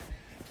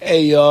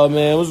Hey y'all,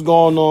 man, what's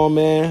going on,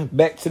 man?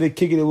 Back to the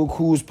Kicking It With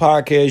Cools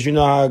podcast. You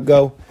know how it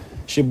go.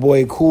 It's your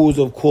boy Cools,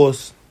 of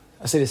course.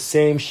 I say the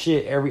same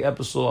shit every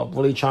episode. I'm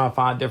really trying to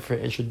find a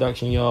different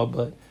introduction, y'all,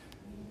 but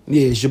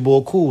yeah, it's your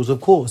boy Cools,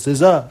 of course.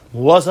 It's up.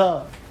 What's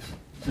up?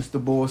 It's the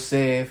boy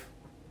Sav,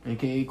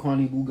 aka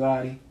Kwani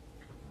Bugatti.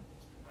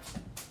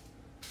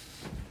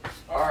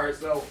 Alright,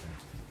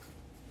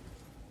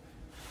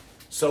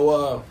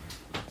 so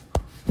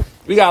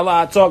we got a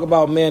lot to talk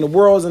about, man. The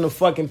world's in a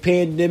fucking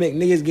pandemic.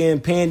 Niggas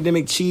getting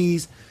pandemic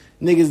cheese.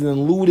 Niggas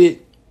done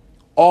looted.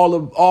 All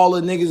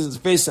the niggas is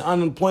facing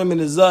unemployment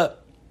is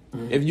up.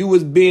 Mm-hmm. If you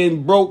was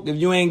being broke, if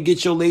you ain't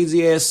get your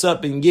lazy ass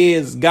up in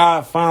years,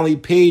 God finally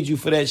paid you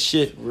for that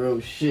shit.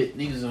 Real shit.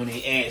 Niggas on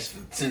their ass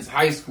since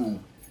high school.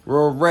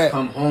 Real rap.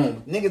 Come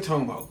home. Nigga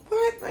talking about,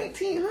 what?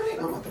 1900?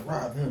 I'm about to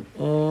rob him.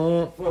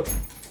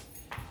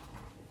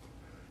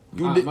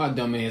 My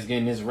dumb ass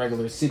getting this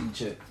regular city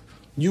check.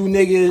 You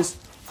niggas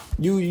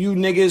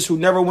who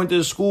never went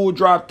to school,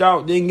 dropped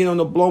out, didn't get on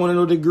the blowing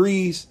no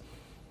degrees,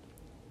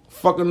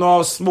 fucking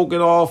all smoking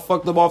all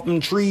fucked up off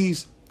them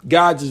trees.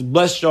 God just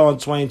blessed y'all in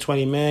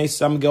 2020, man.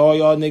 So I'm gonna get all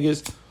y'all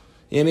niggas.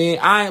 You know what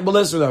I mean? But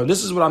listen though,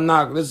 this is what I'm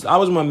not. I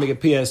was gonna make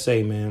a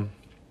PSA, man.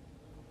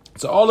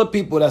 So all the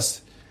people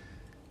that's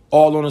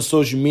all on the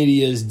social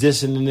media is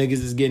dissing the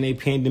niggas is getting a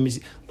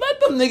pandemic. Let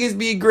them niggas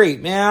be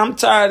great, man. I'm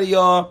tired of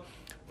y'all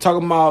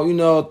talking about,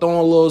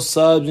 throwing little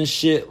subs and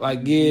shit.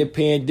 Like, yeah,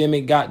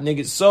 pandemic got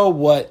niggas. So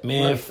what,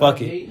 man? Fuck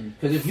it.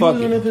 Because if you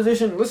was in a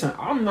position, listen,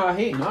 I'm not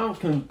hating.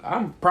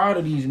 I'm proud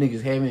of these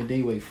niggas having a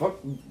day way. Fuck,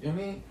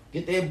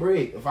 get that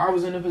bread. If I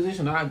was in a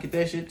position, I'd get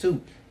that shit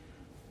too.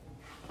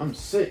 I'm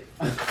sick.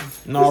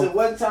 No. At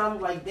one time,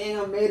 like,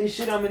 damn, I'm mad as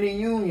shit. I'm in the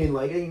union.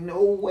 Like, ain't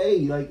no way.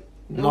 Like,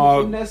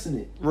 no finessing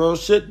it. Real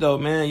shit though,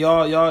 man.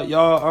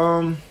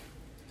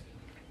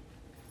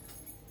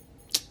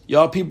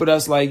 Y'all people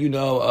that's like,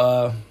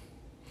 yeah,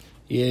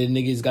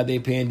 niggas got their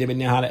pandemic,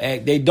 know how to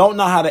act. They don't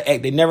know how to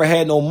act. They never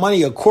had no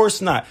money. Of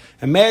course not.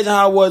 Imagine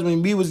how it was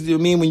when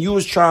when you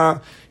was trying,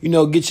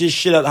 get your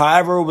shit up,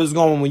 however it was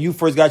going when you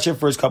first got your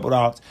first couple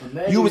dollars.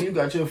 Imagine when you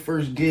got your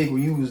first gig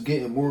when you was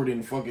getting more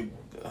than fucking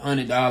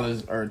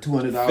 $100 or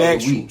 $200 a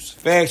week.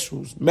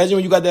 Factuals. Imagine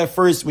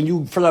when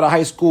you first out of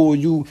high school,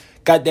 you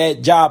got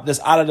that job that's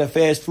out of the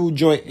fast food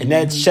joint, and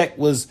that check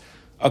was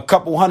a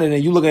couple hundred,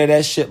 and you looking at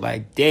that shit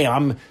like,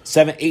 damn, I'm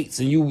 7/8,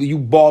 and you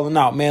balling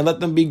out, man. Let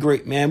them be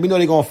great, man. We know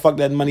they gonna fuck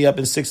that money up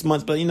in 6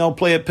 months, but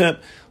play a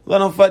pimp. Let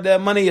them fuck that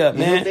money up,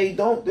 man. If they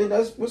don't, then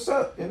that's what's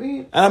up. No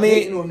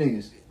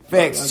niggas.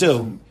 Facts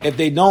too. If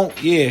they don't,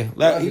 yeah,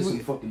 some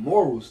fucking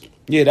morals.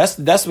 Yeah,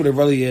 that's what it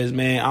really is,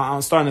 man.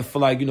 I'm starting to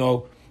feel like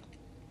y'all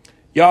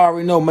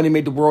already know money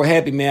make the world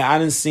happy, man. I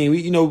didn't see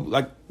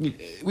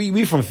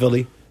we from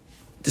Philly.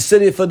 The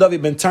city of Philadelphia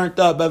been turned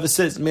up ever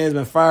since, man. It's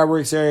been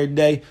fireworks every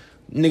day.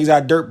 Niggas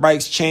got dirt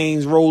bikes,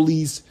 chains,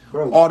 rollies,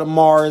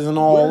 Audemars, and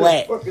all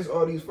that. Where the fuck is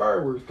all these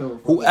fireworks coming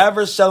from?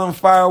 Whoever's selling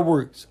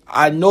fireworks,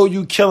 I know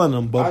you killing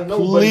them, but I know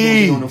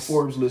please, be on the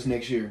Forbes list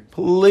next year.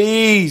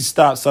 Please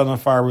stop selling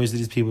fireworks to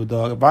these people,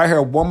 dog. If I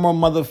hear one more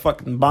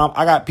motherfucking bomb,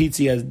 I got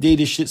PTSD.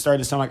 This shit starting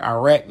to sound like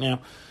Iraq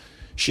now.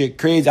 Shit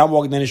crazy. I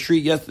walked down the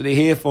street yesterday,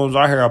 headphones,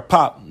 I hear a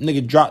pop.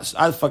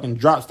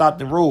 Nigga stopped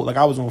the road like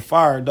I was on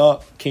fire,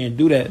 dog. Can't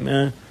do that,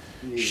 man.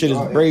 Yeah, shit is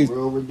crazy.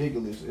 Real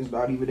ridiculous. It's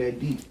not even that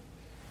deep.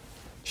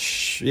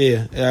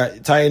 Yeah,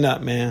 tighten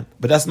up, man.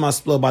 But that's my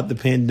spiel about the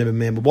pandemic,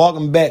 man. But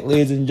welcome back,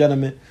 ladies and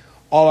gentlemen,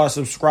 all our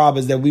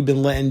subscribers that we've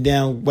been letting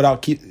down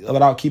without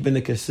keeping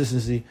the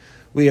consistency.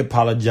 We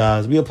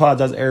apologize. We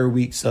apologize every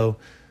week, so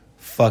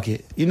fuck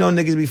it.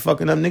 Niggas be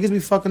fucking up. Niggas be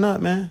fucking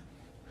up, man.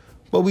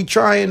 But we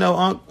trying,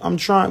 I'm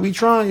trying. We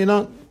trying,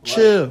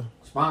 chill.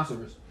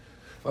 Sponsors.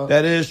 Fuck.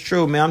 That is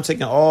true, man. I'm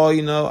taking all,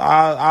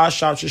 I'll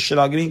shout your shit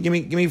out. Give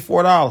me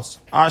 $4.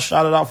 I'll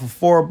shout it out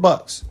for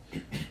 $4.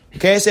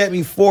 Cash at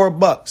me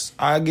 $4.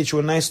 I'll get you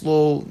a nice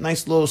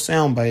little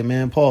sound bite,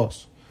 man.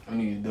 Pause. I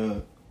need a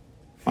dub.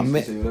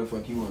 Say what the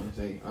fuck you want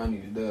to say. I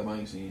need a dub. I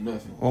ain't seen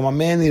nothing. Well, my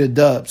man need a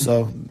dub,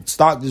 so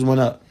stock just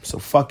went up. So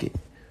fuck it.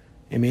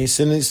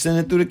 Send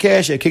it through the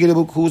cash app. Kick It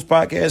With Cools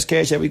podcast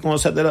cash app. We gonna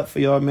set that up for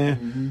y'all, man.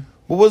 Mm-hmm.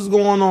 But what's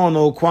going on,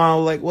 though,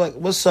 Quan? Like,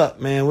 what's up,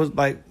 man?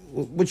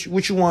 What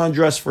you want to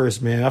address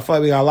first, man? I feel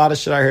like we got a lot of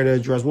shit out here to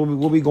address. What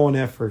we going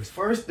at first?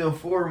 First and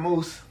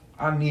foremost,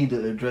 I need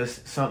to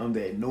address something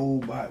that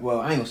nobody, well,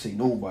 I ain't gonna say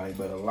nobody,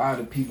 but a lot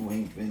of people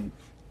ain't been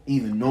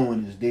even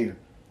knowing is there.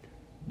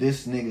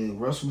 This nigga,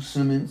 Russell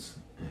Simmons,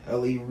 and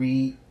L.A.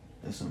 Reid,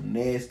 and some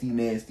nasty,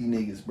 nasty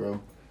niggas, bro.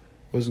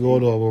 What's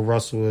going on with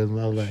Russell in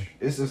L.A.?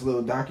 It's this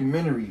little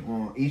documentary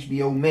on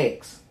HBO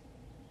Max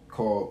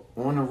called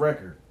On the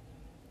Record.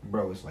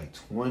 Bro, it's like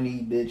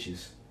 20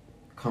 bitches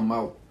come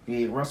out.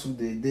 Yeah, Russell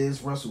did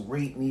this, Russell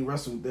raped me,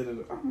 Russell did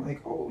it. I'm like,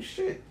 oh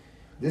shit.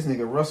 This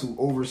nigga Russell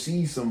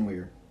overseas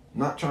somewhere.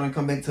 Not trying to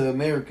come back to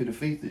America to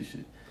face this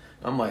shit.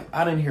 I'm like,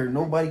 I didn't hear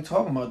nobody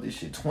talking about this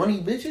shit.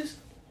 20 bitches?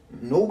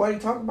 Nobody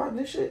talking about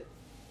this shit?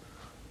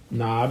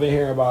 Nah, I've been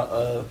hearing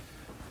about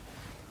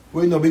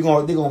Well, they're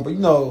gonna,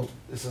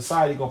 the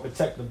society gonna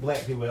protect the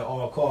black people at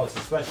all costs,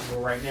 especially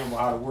right now with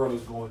how the world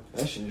is going.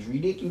 That shit is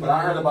ridiculous. But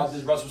I heard about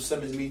this Russell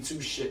Simmons Me Too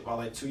shit about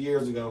like 2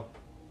 years ago.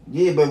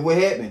 Yeah, but what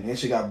happened? That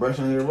shit got brushed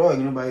under the rug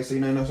and nobody say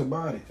nothing else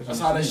about it. That's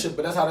how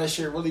that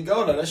shit really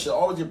go though. That shit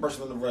always get brushed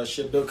under the rug.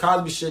 Shit, Bill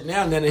Cosby shit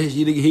now and then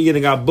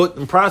he got booked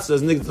and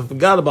processed. Niggas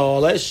forgot about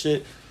all that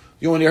shit.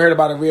 You only heard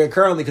about it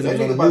reoccurringly because it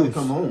was on the news. To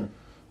come home.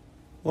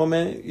 Well,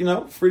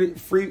 man,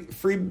 free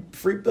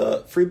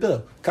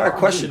Bill. Got a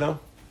question though.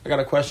 I got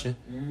a question.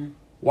 Mm-hmm.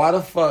 Why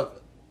the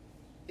fuck,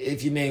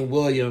 if you name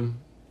William,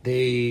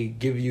 they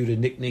give you the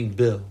nickname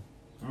Bill?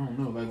 I don't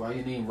know. Like, why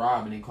your name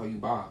Rob and they call you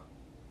Bob?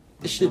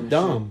 This shit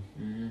dumb.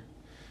 Shit. Mm-hmm.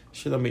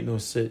 Shit don't make no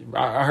sense.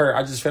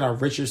 I just found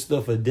out Richard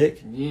still for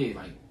Dick. Yeah,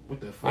 like,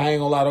 what the fuck? I ain't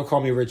gonna lie, don't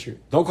call me Richard.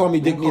 Don't call me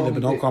Dick Don't call neither, me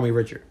but don't Dick. call me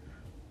Richard.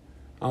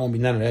 I don't be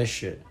none of that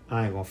shit.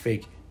 I ain't gonna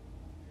fake it.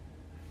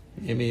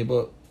 You know what I mean?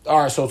 But,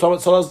 alright, so tell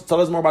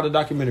us more about the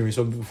documentary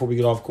so before we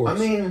get off course. I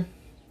mean,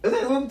 is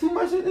that little too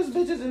much of this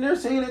bitches in there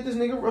saying that this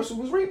nigga Russell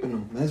was raping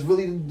them? That's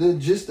really the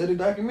gist of the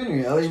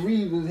documentary. L.A.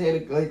 Reid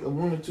had like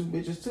one or two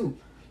bitches too.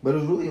 But it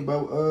was really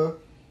about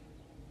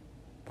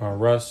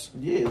Russ.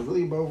 Yeah, it was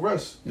really about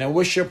Russ. Now,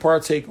 what's your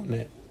partake on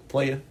that,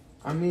 player?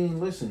 I mean,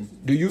 listen.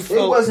 Do you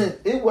feel it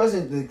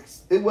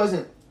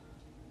wasn't.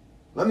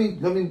 Let me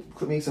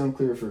make something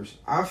clear first.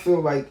 I feel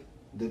like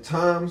the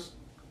times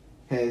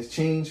has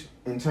changed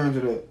in terms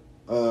of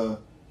the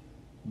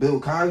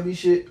Bill Cosby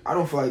shit. I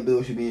don't feel like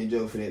Bill should be in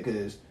jail for that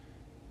because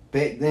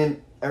back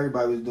then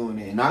everybody was doing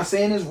that. Not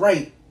saying it's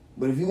right,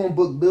 but if you gonna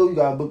book Bill, you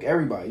gotta book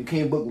everybody. You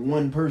can't book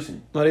one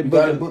person. No, they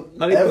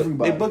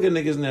everybody. They booking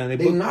niggas now.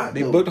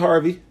 They though. booked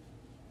Harvey.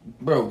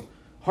 Bro,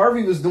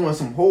 Harvey was doing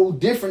some whole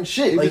different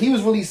shit. Like, he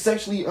was really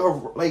sexually,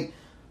 like,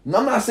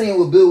 I'm not saying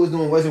what Bill was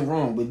doing wasn't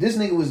wrong, but this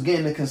nigga was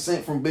getting the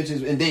consent from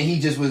bitches, and then he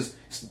just was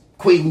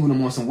quaalude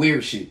them on some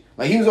weird shit.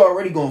 Like, he was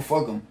already gonna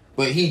fuck him,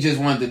 but he just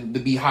wanted to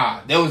be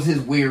high. That was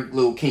his weird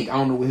little kink. I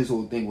don't know what his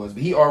whole thing was,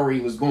 but he already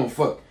was gonna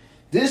fuck.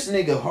 This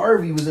nigga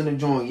Harvey was in the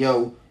joint,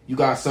 yo, you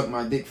gotta suck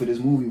my dick for this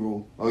movie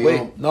role. Oh,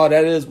 wait, no,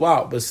 that is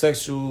wild. But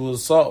sexual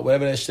assault,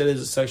 whatever that shit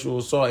is, a sexual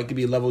assault, it could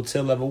be level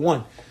 10, level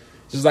 1.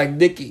 Just like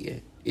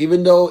Dickie.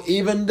 Even though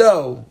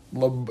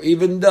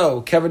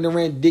Kevin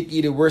Durant dick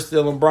eated worse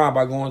than LeBron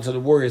by going to the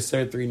Warriors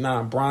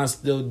 7-3-9, Bron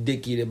still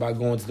dick eated by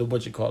going to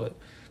the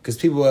because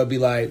people would be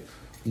like,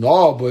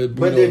 no, but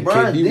did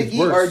Bron dick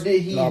eat or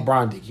did he? No,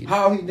 Bron dick eat.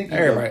 How he dick eat?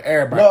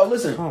 Everybody. No,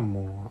 listen. Come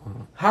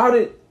on. How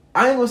did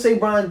I ain't gonna say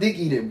Bron dick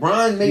eat it?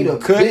 Bron made a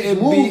big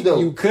move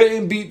though. You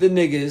couldn't beat the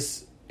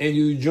niggas and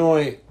you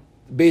joined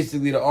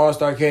basically the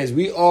All-Star cast.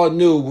 We all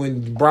knew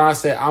when Bron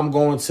said, I'm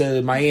going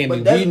to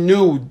Miami. We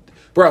knew.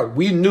 Bro,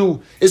 we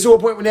knew. It's to a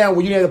point now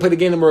where you had to play the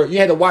game number. You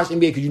had to watch NBA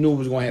because you knew what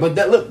was going to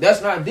happen. But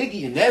that's not dick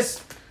eating.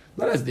 That's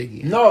dick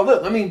eating. No,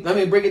 look. Let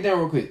me break it down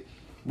real quick.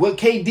 What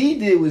KD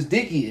did was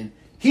dick eating.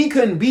 He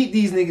couldn't beat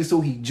these niggas,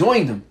 so he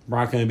joined them.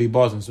 Bron couldn't beat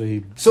Boston,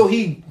 so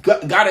he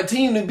got a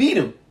team to beat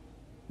him.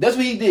 That's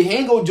what he did. He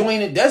ain't go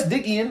join it. That's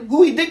dick eating.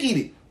 Who he dick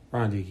eated?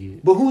 Bron dick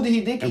eated. But who did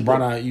he dick eat? And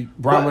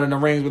Bron went in the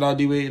rings without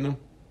D Wade in them.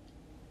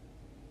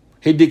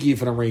 He dick eated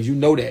for the rings. You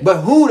know that. But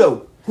who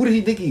though? Who did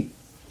he dick eat?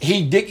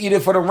 He dick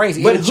eated for the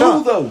rings. But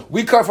who though?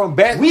 We come from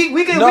bad.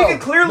 We can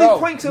clearly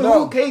point to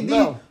who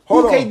KD.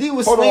 Who KD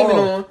was slamming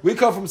on. We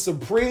come from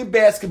supreme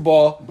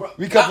basketball. Bro,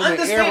 we come I from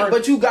understand, the era.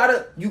 but you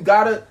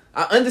gotta.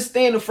 I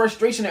understand the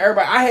frustration of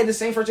everybody. I had the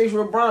same frustration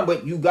with Bron,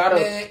 but you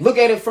gotta look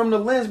at it from the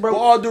lens, bro.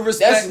 With all due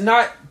respect, that's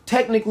not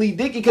technically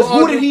dicky. Because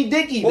who did he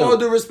dicky? With all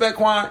due respect,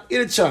 Quan,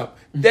 eat a chump.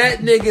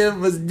 That nigga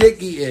was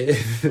dicky.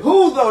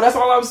 Who though? That's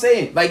all I'm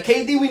saying. Like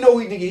KD, we know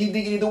he dicky. He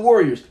dicky the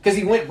Warriors because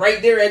he went right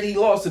there after he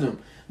lost to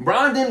them.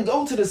 Bron didn't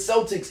go to the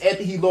Celtics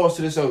after he lost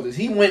to the Celtics.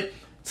 He went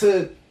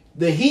to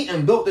the Heat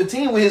and built the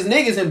team with his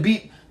niggas and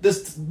beat the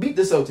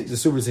Celtics. The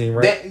super team,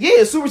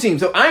 right? Super team.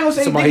 So I ain't gonna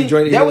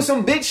say that was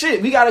some bitch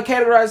shit. We gotta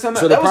categorize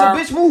something. That was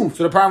a bitch move.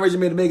 So the Power Rangers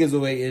made the Makers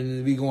away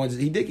and we going.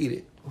 He dick eat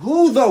it.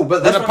 Who though?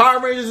 But when the Power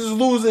Rangers is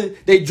losing,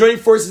 they join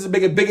forces and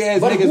make a big ass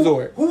niggas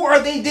do it. Who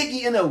are they dick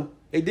eating though?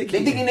 They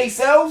dicking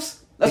themselves.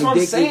 That's what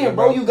I'm saying,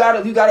 bro. You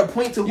gotta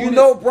point to who. You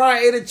know,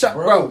 Brian ate a chop,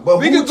 bro. But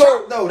we can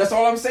go though. That's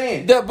all I'm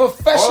saying. The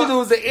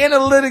professionals, the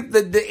analytic,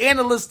 the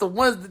analysts, the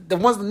ones that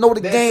know the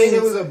game. It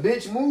was a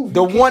bitch move.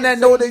 The ones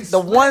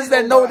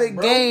that know the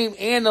game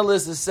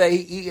analysts say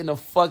he eating a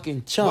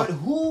fucking chump. But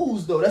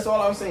whose though? That's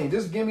all I'm saying.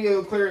 Just give me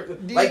a clear.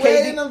 Like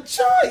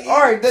KD.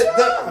 All right,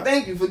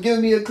 thank you for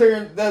giving me a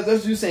clear. That's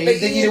what you saying. He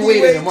didn't Wade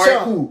with him. All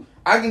right, cool.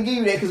 I can give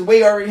you that because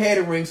Wade already had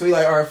a ring, so he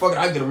like, all right, fuck it,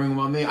 I get a ring with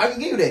my man. I can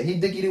give you that.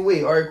 He dicky the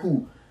Wade. All right,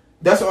 cool.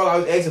 That's all I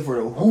was asking for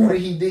though. Who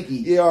did he dicky?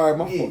 Yeah, all right,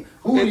 my fault.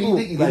 Who did he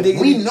dicky? Like,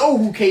 we know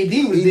who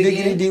KD was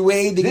dicky.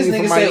 D-Wade, this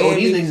nigga said, oh,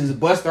 these niggas is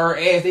bust our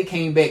ass. They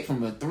came back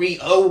from a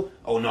 3-0.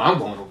 Oh no, I'm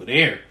going over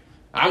there.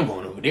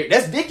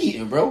 That's dick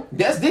eating, bro.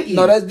 That's dick eating.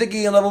 No, that's dick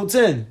eating level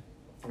 10.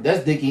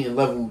 That's dick eating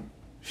level.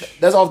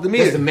 That's off the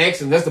meter. That's the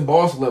maximum. That's the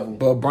boss level.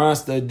 But Bron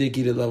still dick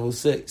eated level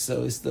 6,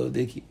 so it's still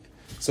dick eating.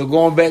 So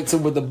going back to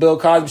with the Bill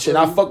Cosby shit,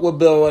 I fuck with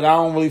Bill and I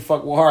don't really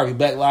fuck with Harvey.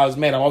 Black Lives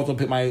Matter. I'm always gonna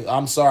pick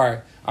I'm sorry.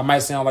 I might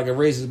sound like a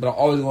racist, but I'm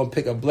always gonna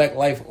pick a black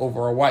life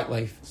over a white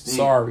life.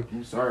 Sorry.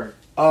 I'm sorry.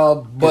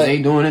 But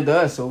they doing it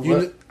to us, so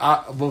what?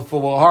 But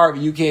for Harvey,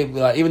 you can't be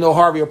like, even though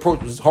Harvey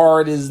approach was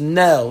hard as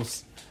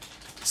nails,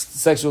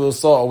 sexual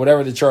assault or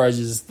whatever the charge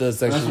is, the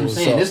sexual assault. That's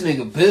what I'm saying. This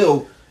nigga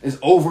Bill is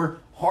over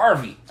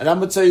Harvey. And I'm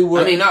gonna tell you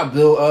what. I mean, not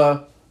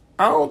Bill.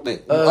 I don't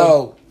think.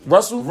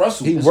 Russell.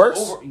 He works.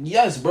 Over.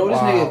 Yes, bro. This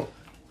nigga,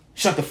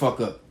 shut the fuck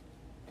up.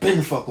 Bend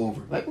the fuck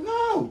over. Like,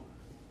 no.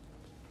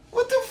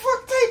 What the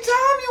fuck type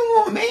time you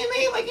want, man?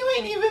 Like, you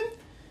ain't even.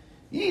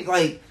 You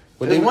like.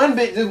 But this one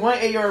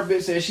AR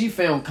bitch said she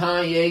found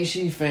Kanye.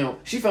 She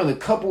found a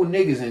couple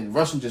niggas, and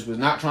Russell just was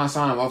not trying to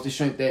sign him off the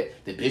strength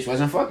that the bitch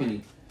wasn't fucking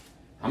him.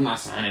 I'm not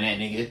signing that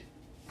nigga.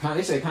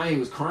 They said Kanye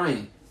was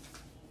crying.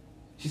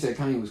 She said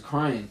Kanye was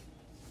crying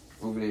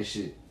over that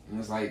shit. And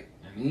it's like,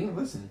 I mean,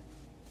 listen,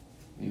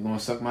 you gonna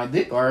suck my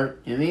dick, or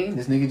you know what I mean,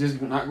 this nigga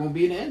just not gonna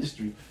be in the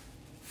industry.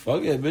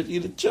 Fuck it, bitch,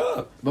 eat a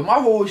chub. But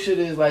my whole shit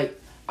is like,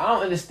 I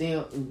don't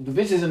understand. The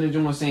bitches in the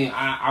joint saying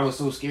I was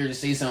so scared to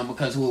say something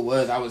because who it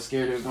was. I was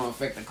scared it was gonna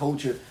affect the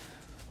culture.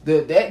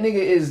 That nigga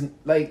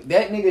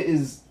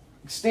is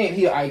staying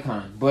here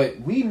icon,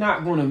 but we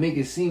not gonna make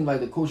it seem like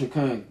the culture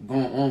couldn't go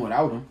on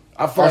without him.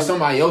 I feel like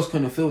somebody else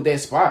couldn't have filled that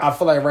spot. I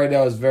feel like right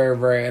now is very,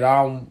 very, and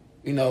I don't,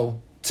 you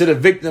know, to the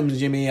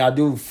victims, you mean, I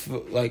do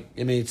feel like,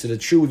 I mean, to the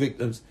true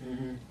victims,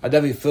 I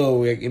definitely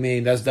feel like, I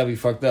mean, that's definitely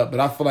fucked up. But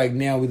I feel like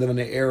now we live in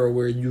an era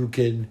where you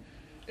can,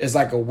 it's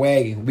like a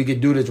wagon. We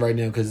can do this right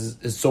now because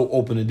it's so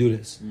open to do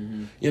this. You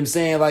know what I'm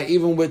saying? Like,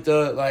 even with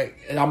the, like,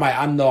 and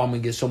I know I'm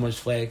going to get so much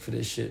flag for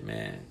this shit,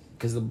 man.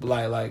 Because cause I'm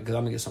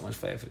going to get so much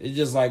flag for it. It's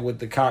just like with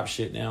the cop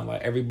shit now.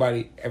 Like,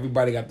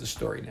 everybody got the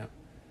story now.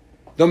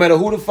 No matter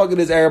who the fuck it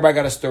is, everybody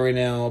got a story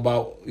now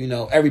about, you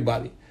know,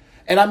 everybody.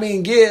 And I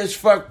mean, yeah, it's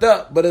fucked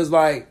up, but it's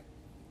like,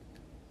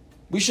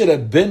 we should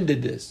have been to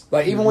this.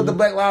 Like, even with the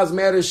Black Lives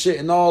Matter shit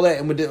and all that,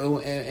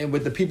 and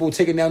with the people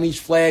taking down these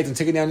flags and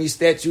taking down these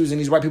statues and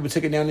these white people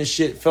taking down this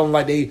shit, feeling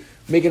like they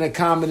making a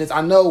comment.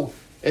 I know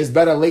it's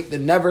better late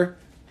than never,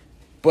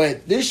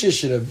 but this shit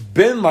should have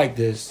been like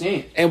this.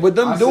 Damn. And with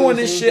them doing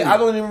this shit, I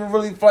don't even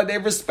really feel like they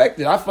respect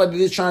it. I feel like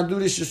they're trying to do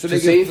this shit so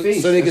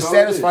they can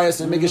satisfy us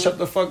and make it shut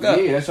the fuck up.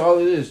 Yeah, that's all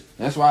it is.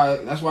 That's why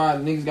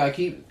niggas gotta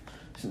keep.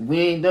 We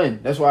ain't done.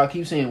 That's why I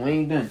keep saying we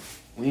ain't done.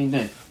 We ain't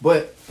done.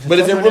 But is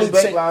it really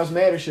Black Lives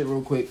Matter shit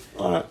real quick?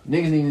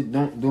 Niggas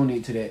don't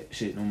donate to that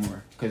shit no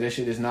more, because that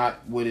shit is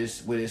not what it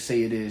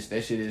say it is.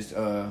 That shit is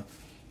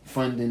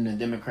funding the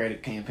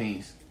Democratic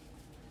campaigns.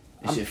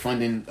 That shit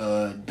funding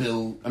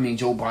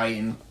Joe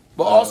Biden.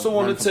 But also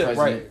on the tip,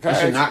 right? That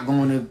shit not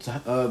going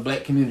to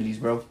black communities,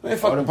 bro. Man,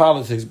 fuck the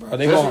politics, bro.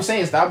 That's what I'm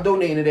saying. Stop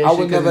donating to that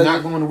shit, because it's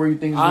not going to where you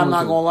think it's going. I'm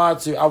not gonna lie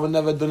to you. I would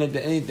never donate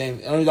to anything.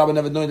 The only reason I would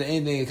never donate to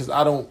anything because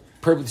I don't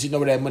purposely know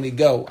where that money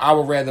go. I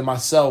would rather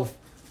myself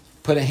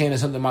put a hand in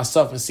something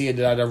myself and see it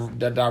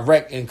the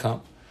direct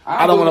income.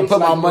 I don't want to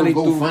put my money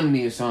through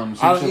GoFundMe or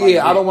something.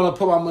 I don't want to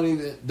put my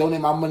money, donate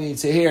my money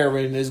to here,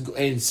 and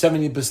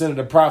 70% of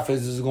the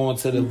profits is going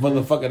to the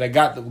motherfucker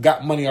that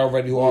got money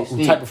already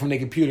who type it from their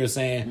computer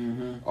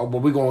saying, "Oh, but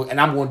we going and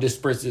I'm going to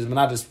disperse this, but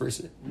not disperse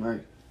it." Right. You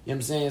know what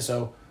I'm saying?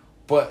 So,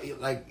 but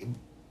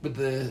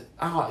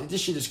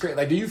this shit is crazy.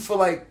 Like, do you feel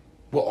like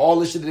with all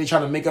this shit that they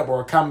trying to make up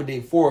or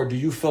accommodate for, do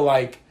you feel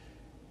like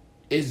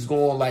it's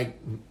going to like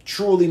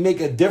truly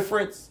make a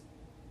difference?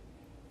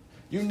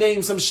 You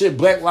name some shit,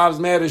 Black Lives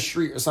Matter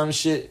Street or some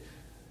shit.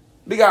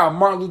 We got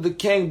Martin Luther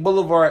King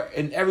Boulevard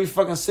in every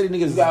fucking city.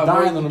 Niggas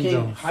dying on them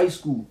Jones. High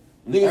school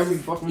in every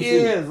fucking city.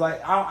 Yeah, it's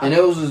like and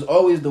those is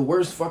always the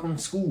worst fucking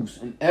schools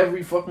in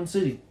every fucking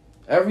city.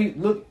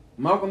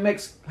 Malcolm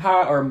X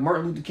High or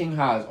Martin Luther King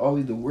High is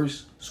always the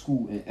worst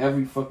school in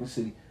every fucking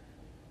city.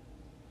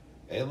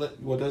 Hey,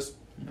 what this?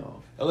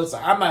 No. Listen,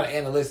 I'm not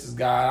an analytics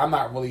guy. I'm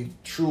not really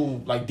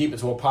true, like, deep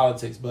into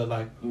politics. But,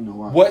 like, you know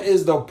why. What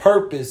is the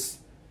purpose?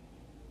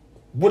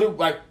 What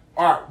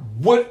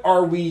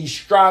are we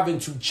striving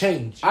to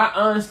change? I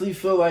honestly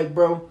feel like,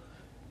 bro,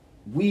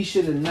 we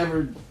should have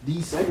never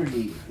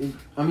desegregated.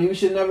 We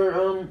should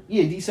never,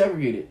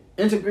 desegregated.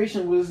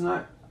 Integration was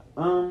not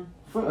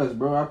for us,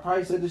 bro. I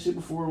probably said this shit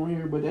before on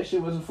here, but that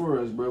shit wasn't for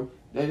us, bro.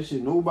 That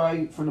shit,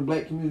 nobody from the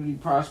black community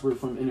prospered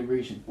from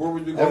integration. Where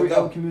would you go? Every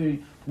other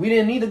community, we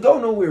didn't need to go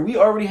nowhere. We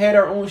already had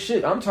our own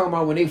shit. I'm talking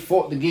about when they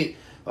fought to get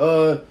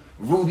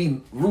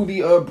Ruby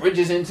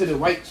Bridges into the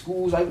white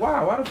schools. Like,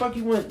 why the fuck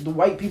you want the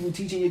white people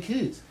teaching your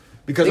kids?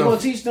 Because they gonna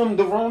teach them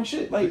the wrong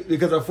shit. Like,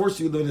 because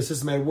unfortunately we live in a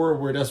systematic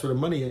world where that's where the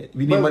money is.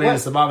 We need money to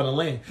survive in the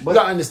land. But you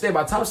gotta understand,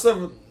 by the time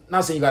stuff,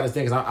 not saying you gotta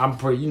understand, because I'm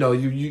pretty, I'm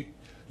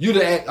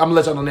gonna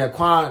let y'all know that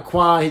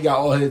Quan, he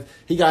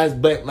got his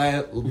Black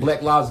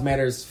Lives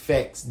Matters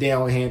facts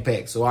down hand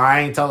packed. So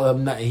I ain't telling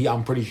him nothing.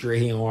 I'm pretty sure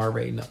he don't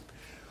already know.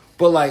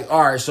 But like,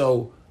 all right,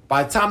 so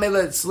by the time they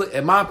let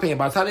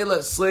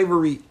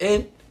slavery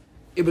in,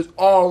 it was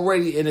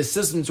already in a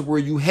system to where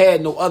you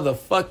had no other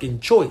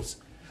fucking choice.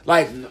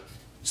 Like,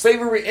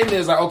 slavery ended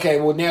is like,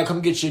 okay, well now come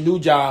get your new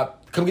job.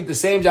 Come get the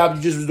same job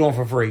you just was doing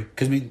for free.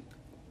 Because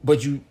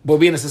But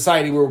we in a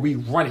society where we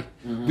run it.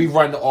 Mm-hmm. We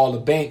run all the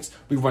banks.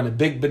 We run the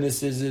big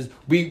businesses.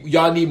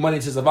 Y'all need money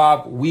to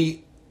survive.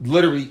 We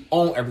literally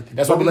own everything.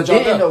 That's why we let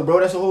y'all know. Though, bro.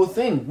 That's the whole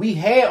thing. We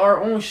had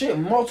our own shit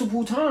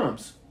multiple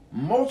times,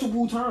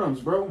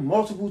 bro.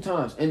 Multiple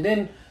times. And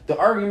then the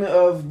argument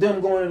of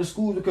them going to the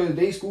schools because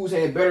they schools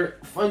had better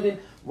funding.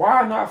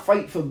 Why not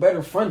fight for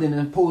better funding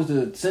as opposed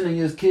to sending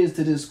your kids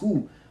to this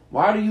school?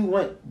 Why do you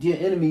want your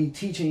enemy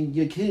teaching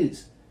your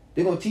kids?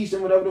 They're going to teach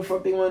them whatever the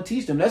fuck they want to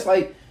teach them. That's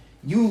like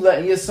you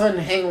letting your son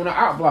hang on the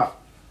out block.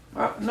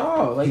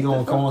 No. Like, he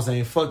going to come on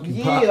saying, fuck you,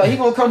 yeah, Pop. like he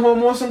going to come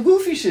home on some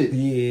goofy shit.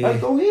 Yeah.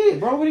 Like, go ahead,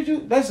 bro. What did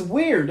you... That's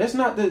weird. That's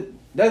not the...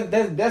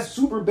 That's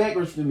super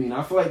backwards to me. And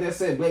I feel like that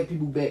set black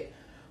people back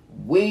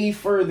way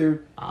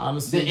further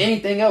than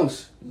anything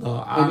else.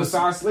 No,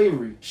 besides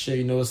slavery. Shit,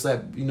 you know what's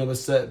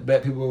set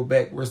black people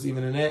back worse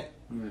even than that?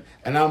 Right.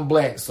 And I'm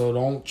black, so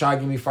don't try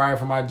to get me fired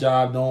from my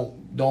job.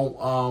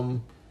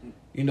 Don't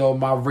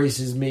my race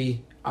is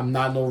me. I'm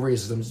not no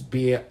racist. I'm just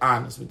being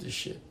honest with this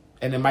shit.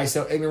 And it might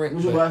sound ignorant.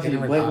 What you about to say,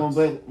 black on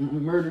black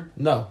murder?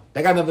 No,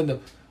 that got nothing to.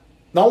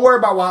 Don't worry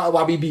about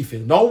why we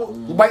beefing.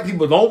 White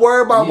people, don't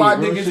worry about why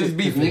niggas is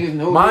beefing.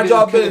 Mind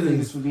y'all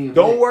business.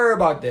 Don't worry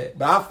about that.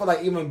 But I feel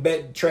like even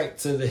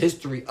backtrack to the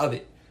history of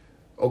it.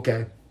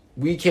 Okay,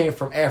 we came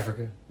from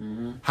Africa.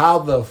 Mm-hmm. How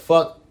the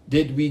fuck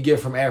did we get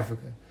from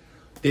Africa?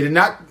 They did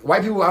not.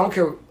 White people, I don't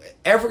care.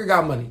 Africa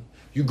got money.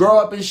 You grow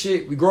up and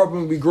shit. We grow up.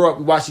 We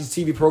watch these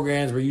TV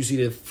programs where you see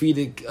the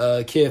feed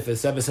a kid for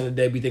 7 cents a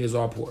day. We think it's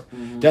all poor.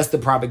 Mm-hmm. That's the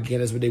propaganda.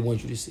 That's what they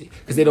want you to see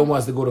because they don't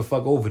want us to go the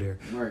fuck over there.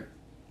 Right.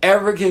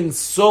 Africans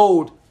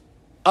sold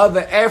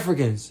other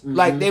Africans. Mm-hmm.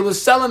 Like, they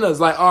was selling us.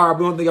 Like, all right,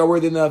 we don't think I'm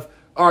worthy enough.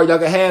 All right, y'all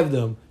can have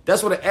them.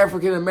 That's where the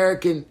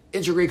African-American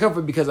integrate come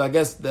from because I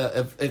guess,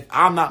 if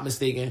I'm not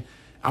mistaken,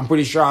 I'm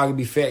pretty sure I could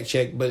be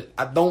fact-checked, but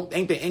I don't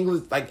think the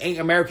English, like, ain't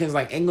Americans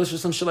like English or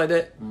some shit like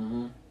that?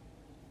 Mm-hmm.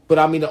 But,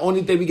 I mean, the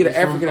only thing we get an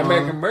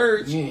African-American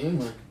merge... Yeah,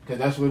 England. Because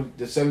that's what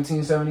the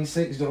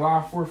 1776,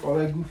 July 4th, all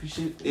that goofy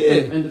shit. Yeah.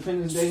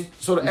 Independence Day.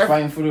 So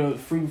fighting for the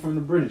freedom from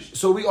the British.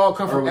 So we all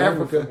come from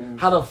Africa.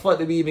 How the fuck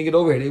did we even get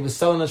over here? They was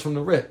selling us from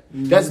the rip.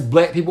 Mm-hmm. That's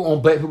black people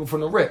on black people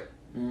from the rip.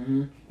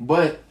 Mm-hmm.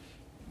 But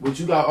what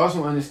you got to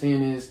also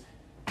understand is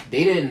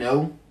they didn't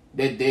know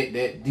that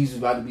these was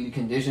about to be the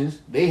conditions.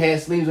 They had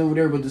slaves over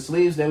there, but the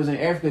slaves that was in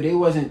Africa, they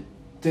wasn't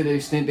to the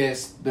extent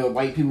that the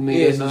white people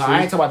made us. No,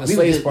 I ain't talking about the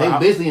slaves part.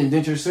 They basically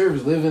indentured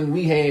service living.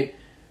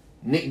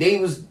 They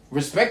was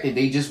respected.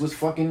 They just was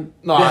fucking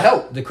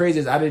help. The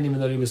craziest, I didn't even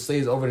know there was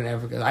slaves over in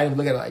Africa. I didn't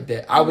look at it like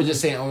that. I was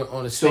just saying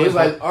on the slave. So it's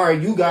like, all right,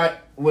 you got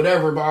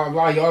whatever, blah, blah,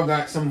 blah. Y'all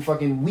got some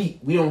fucking wheat.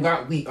 We don't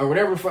got wheat. Or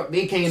whatever the fuck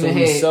they came and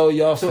had. So we sell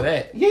y'all for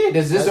that. Yeah,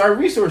 this is our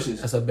resources.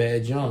 That's a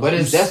bad job. But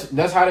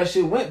that's how that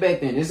shit went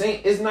back then.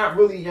 It's not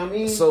really, I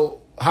mean.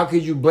 So how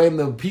could you blame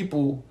the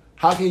people?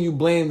 How can you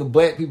blame the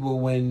black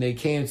people when they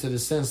came to the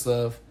sense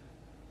of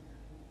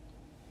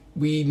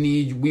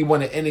we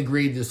want to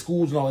integrate the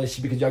schools and all that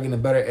shit because y'all getting a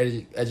better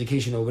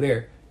education over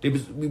there? We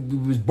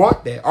was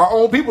brought there. Our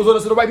own people sold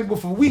us to the white people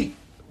for wheat.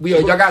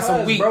 Y'all got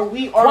some wheat. Bro,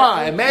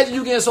 Quan, imagine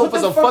you getting sold for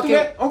some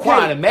fucking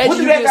Quan. Imagine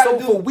you getting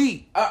sold for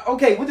wheat.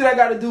 Okay, what did I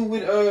got to do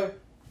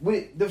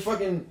with the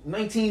fucking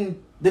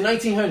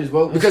 1900s,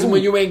 bro? Because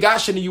when you ain't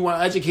got shit and you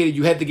want educated,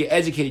 you have to get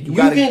educated.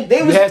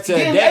 They was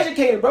getting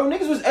educated, bro.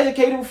 Niggas was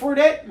educated before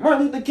that.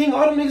 Martin Luther King,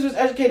 all them niggas was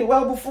educated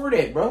well before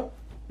that, bro.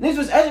 Niggas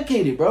was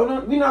educated, bro.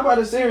 We not about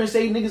to sit here and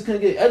say niggas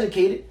couldn't get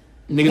educated.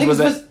 Niggas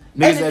was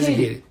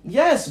educated.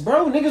 Yes,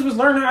 bro. Niggas was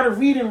learning how to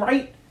read and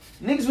write.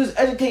 Niggas was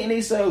educating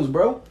themselves,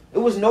 bro. It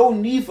was no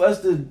need for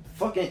us to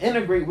fucking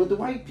integrate with the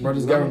white people. Bro,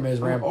 this government is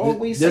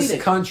rampant.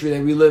 This country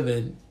that we live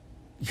in,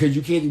 because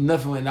you can't do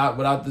nothing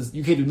without this.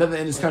 You can't do nothing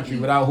in this country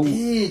without who. We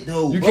did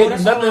though. You can't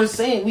do nothing. What I'm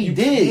saying. We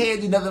did. You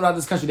can't do nothing about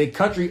this country. The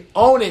country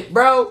own it,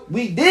 bro.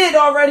 We did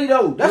already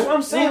though. That's what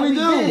I'm saying. We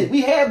did.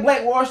 We had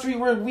Black Wall Street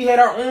where we had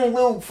our own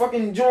little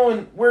fucking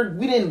joint where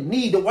we didn't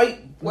need the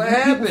white. What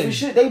happened? For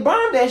shit. They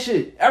bombed that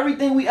shit.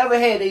 Everything we ever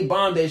had, they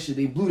bombed that shit.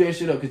 They blew that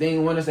shit up because they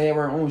didn't want us to have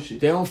our own shit.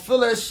 They don't feel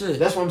that shit.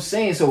 That's what I'm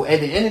saying. So at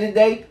the end of the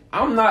day,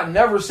 I'm not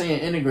never saying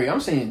integrate.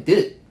 I'm saying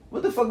did.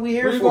 What the fuck we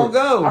here Where for? You gonna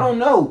go? I don't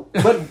know.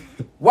 But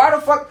why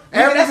the fuck?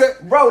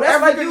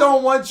 That's like you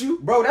don't want you.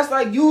 Bro, that's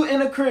like you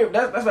in a crib.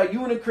 That's like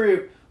you in a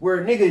crib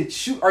where a nigga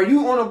shoot. Are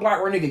you on a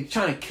block where a nigga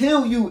trying to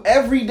kill you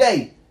every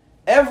day?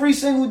 Every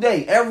single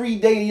day. Every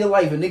day of your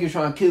life, a nigga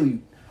trying to kill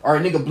you. Or a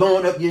nigga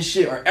blowing up your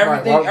shit. Or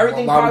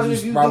everything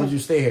positive why would you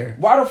stay here?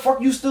 Why the fuck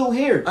you still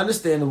here?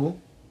 Understandable.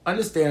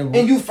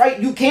 And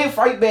you can't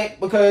fight back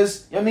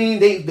because I mean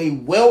they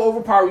well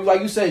overpower you.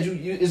 Like you said,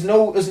 it's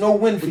no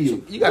win for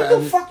you. What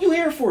the fuck you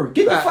here for?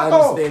 Get the fuck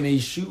off. Understand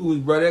these shoes,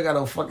 bro. They got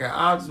no fucking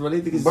options, bro.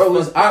 They think it's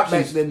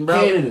options. Then,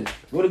 bro. Canada.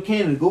 Go to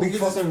Canada. Go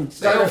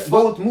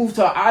move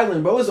to an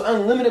island, bro. It's an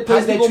unlimited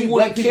place that treat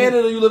black people.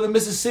 Canada, you live in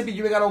Mississippi,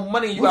 you ain't got no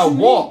money, you gotta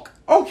walk.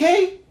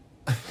 Okay.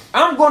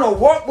 I'm gonna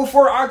walk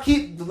before I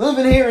keep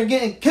living here and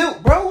getting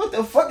killed, bro. What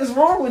the fuck is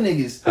wrong with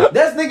niggas?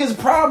 That's niggas'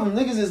 problem.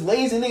 Niggas is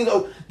lazy.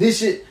 Niggas,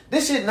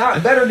 this shit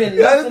not better than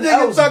nothing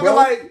else,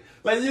 bro.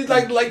 Like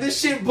this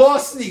shit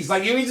boss sneaks.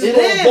 Like you just It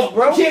going is, walk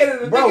bro. to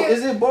Canada, Bro, nigga.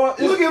 is it boss?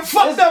 You looking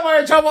fucked up out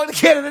here trying to walk to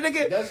Canada,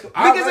 nigga.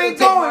 I'd Niggas rather ain't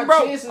take going, my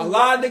bro. chances, A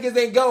lot of niggas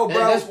ain't go, And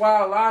bro. that's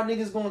why a lot of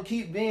niggas gonna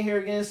keep being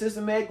here getting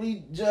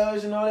systematically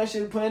judged and all that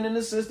shit playing in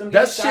the system.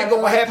 That Get shit shot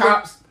gonna by happen.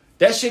 cops.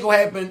 That shit gonna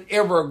happen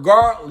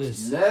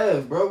irregardless. Nah,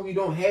 bro, we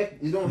don't have.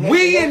 It don't have We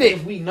to in happen it.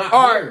 if we not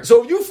All here. right.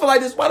 So if you feel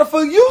like this, why the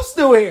fuck you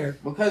still here?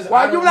 Because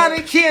why I you don't not know-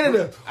 in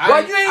Canada? I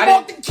Why didn't- you ain't I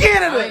walked to didn't- I ain't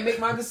Canada? make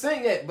my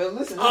descent yet, but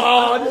listen.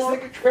 Oh, I'm this on-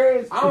 nigga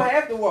crazy. I don't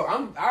have to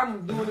walk.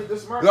 I'm doing it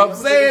this smart. You know what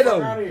I'm saying though?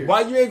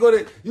 Why you ain't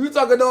gonna? You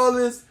talking all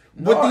this?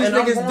 No, What these and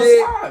I'm niggas gonna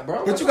did? slide,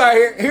 bro. But you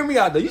gotta hear me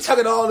out though. You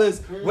talking all this?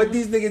 What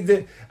these niggas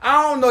did?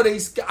 I don't know.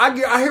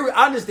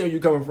 I understand where you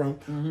coming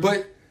from,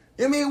 but.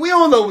 I mean, we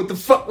don't know what the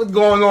fuck was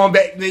going on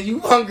back then. You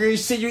hungry and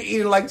shit. You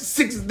eating like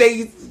 6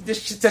 days. This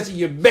shit touching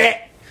your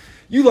back.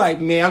 You like,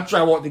 man, I'm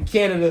trying to walk to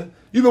Canada.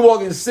 You been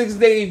walking 6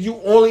 days.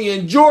 You only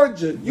in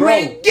Georgia. You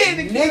ain't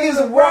getting to niggas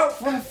Canada, walk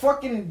from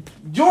fucking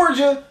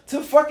Georgia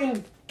to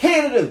fucking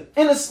Canada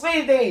in the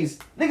slave days.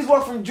 Niggas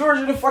walk from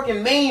Georgia to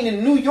fucking Maine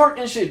and New York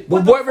and shit.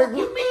 But What the fuck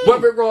you mean?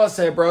 what Rick Ross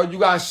said, bro, you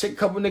got a shit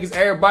couple niggas.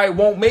 Everybody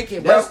won't make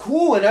it, bro. That's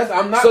cool, and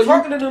I'm not So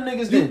talking to them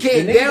niggas. you Then.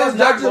 can't The niggas down that's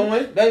not judge them.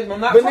 going.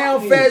 I'm not. But now,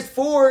 talking to fast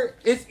forward,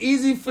 it's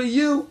easy for you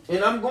you.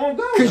 And I'm gonna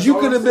go because you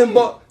That's could all have I'm been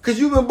saying. because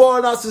you've been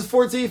balling out since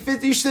 14,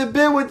 15. You should have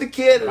been with the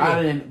kid.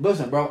 I didn't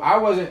listen, bro. I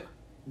wasn't.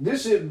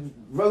 This shit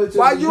relatively.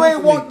 Why you new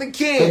ain't for walked me. the 'Cause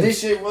kid?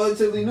 this shit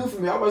relatively new for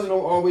me. I wasn't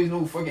always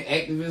no fucking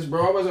activist,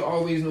 bro. I wasn't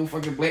always no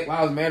fucking Black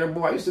Lives Matter,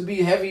 boy. I used to be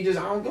heavy. Just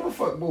I don't give a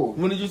fuck, boy.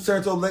 When did you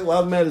turn to a Black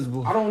Lives Matters,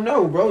 boy? I don't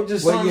know, bro.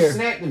 Just What something year?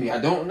 snapped to me. I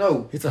don't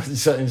know. He started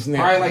shutting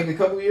snap. Probably like a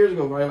couple years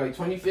ago, probably like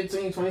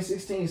 2015,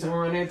 2016,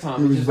 somewhere around that time.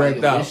 He It's was just like,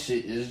 burnt yo, out. this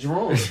shit is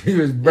drawn. He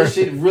was This burnt.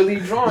 shit really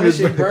drawn. He This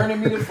was shit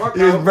burning me the fuck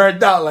He was out.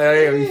 burnt out. Like,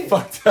 yeah, he Yeah.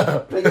 fucked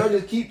up. Like, y'all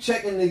just keep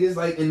checking niggas,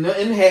 like, and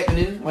nothing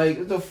happening. Like,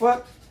 what the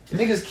fuck?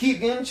 Niggas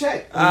keep getting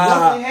checked. And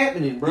nothing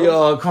happening, bro.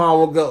 Yo, Con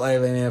woke up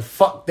like, man,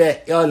 fuck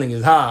that. Y'all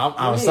niggas high. I'm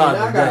outside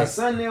I got a today.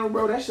 son now,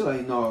 bro. That shit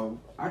like, no,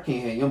 I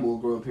can't have Young Boy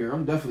grow up here.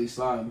 I'm definitely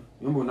sliding.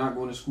 Young Boy not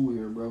going to school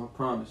here, bro. I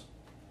promise.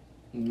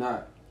 He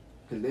not.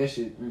 Cause that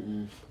shit,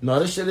 No,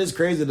 this shit is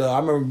crazy though. I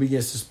remember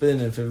being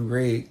suspended in 5th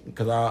grade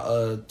because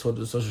I told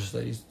the social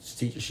studies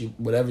teacher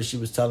whatever she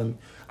was telling me.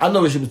 I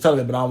know what she was telling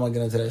me, but I don't want to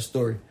get into that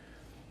story.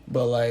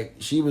 But like,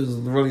 she was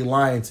really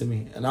lying to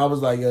me, and I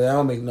was like, yo, that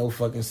don't make no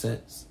fucking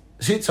sense.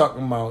 She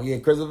talking about, yeah,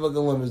 Christopher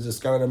Columbus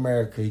discovered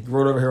America. He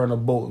rode over here on a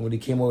boat, and when he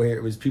came over here,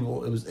 it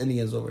was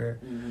Indians over here.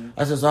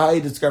 I said, so how he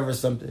discovered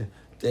something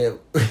that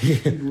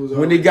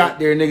when he got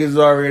there, niggas was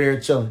already there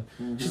chilling?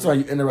 She's like,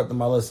 you interrupted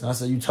my lesson. I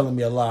said, you telling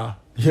me a lie.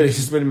 Yeah, they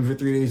suspended me for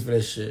 3 days for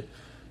that shit.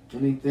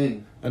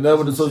 anything. And that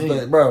was the social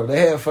studies, bro. They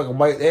had fucking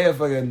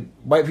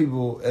white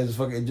people as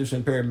fucking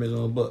Egyptian pyramids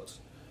on the books.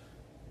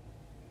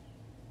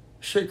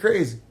 Shit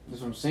crazy.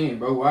 That's what I'm saying,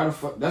 bro. Why the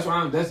fuck?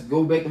 That's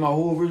go back to my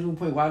whole original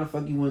point. Why the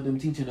fuck you want them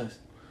teaching us?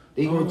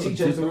 They gonna teach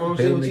us the wrong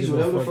shit. They gonna teach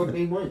whatever the fuck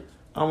they want.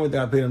 I don't think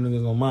I pay them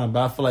niggas no mind,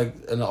 but I feel like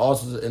in the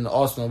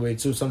Arsenal way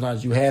too.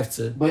 Sometimes you have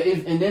to. But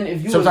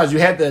if you sometimes you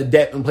have to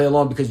adapt and play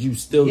along because you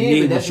still need but what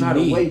you that's not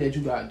need. a way that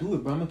you gotta do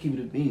it, bro. I'm gonna keep it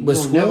a bean. But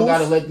You don't never schools-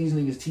 gotta let these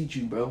niggas teach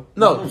you, bro.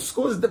 No,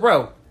 school is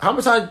bro. How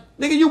much time,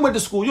 nigga? You went to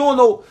school. You don't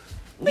know.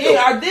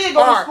 Yeah, I did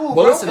go to school,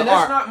 bro, and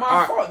that's not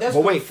my fault. That's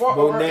the fault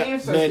of our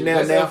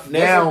ancestors.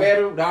 Now,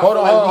 hold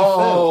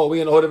on.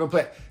 We in a whole different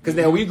place. Because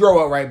now we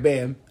grow up, right,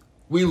 bam.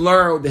 We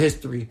learn the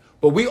history,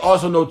 but we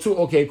also know too.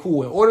 Okay,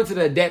 cool. In order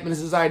to adapt in the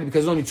society,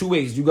 because there's only two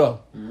ways you go.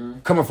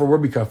 Coming from where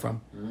we come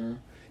from,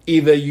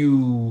 either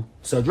you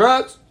sell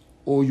drugs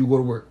or you go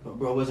to work. But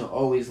bro, it wasn't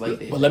always like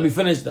that. But let me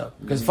finish though,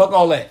 because fuck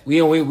all that. We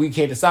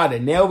can't decide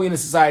that. Now we in a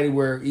society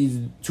where it's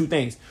two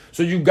things.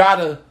 So you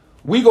gotta.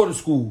 We go to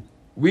school.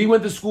 We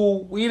went to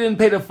school. We didn't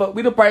pay the fuck.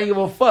 We didn't probably give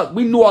a fuck.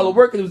 We knew all the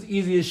work. It was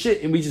easy as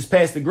shit, and we just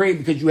passed the grade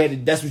because you had to.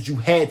 That's what you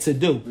had to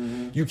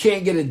do. You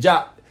can't get a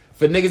job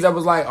for niggas that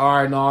was like, all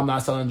right, no, I'm not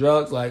selling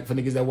drugs. Like for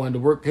niggas that wanted to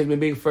work, has been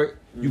big for.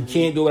 You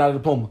can't do it without a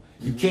diploma.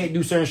 You can't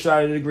do certain shit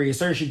without a degree.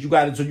 Certain shit you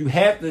got to. So you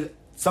have to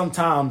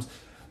sometimes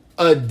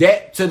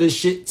adapt to the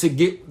shit to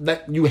get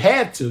that. You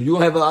have to. You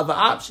don't have another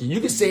option. You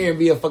can sit here and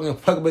be a fucking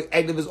public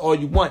activist all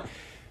you want.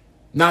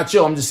 Not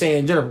you. I'm just saying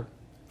in general.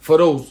 For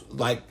those,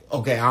 like,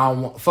 okay, I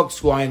don't want, fuck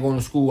school, I ain't going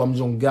to school, I'm just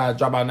going to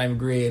drop out 9th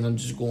grade and I'm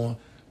just going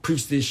to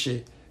preach this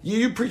shit.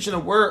 You preaching a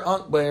word,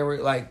 but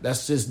like,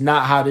 that's just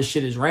not how this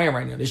shit is ran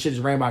right now. This shit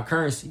is ran by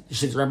currency. This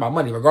shit is ran by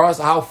money. Regardless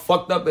of how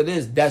fucked up it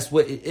is, that's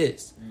what it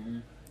is.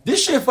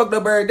 This shit fucked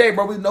up every day,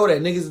 bro. We know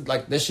that. Niggas,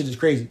 like, that shit is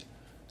crazy.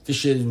 This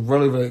shit is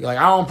really, really, like,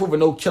 I don't approve of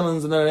no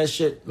killings and none of that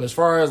shit. But as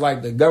far as,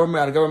 like, the government,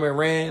 how the government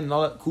ran and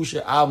all that cool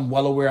shit, I'm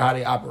well aware of how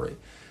they operate.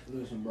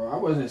 Listen, bro, I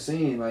wasn't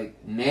saying, like,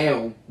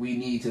 now we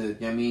need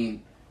to,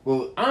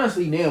 well,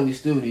 honestly, now we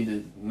still need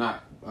to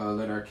not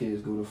let our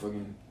kids go to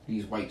fucking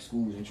these white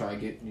schools and try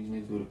to get these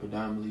niggas to go to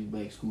predominantly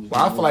black schools.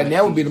 Well, I feel like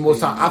now would be the most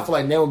time. I feel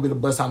like now would be the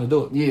best time to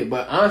do it. Yeah,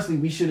 but honestly,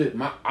 we should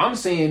have. I'm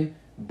saying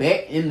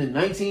back in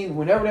the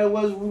whenever that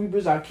was, Ruby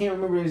Bridge, I can't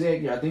remember the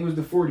exact year. I think it was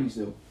the 40s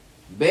though.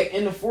 back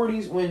in the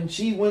 40s when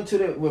she went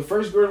to when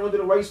first girl went to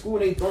the white school,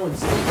 they throwing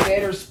snakes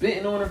at her,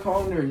 spitting on her,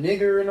 calling her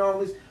nigger and all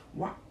this.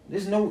 Why?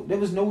 There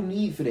was no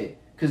need for that.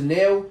 Cause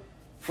now,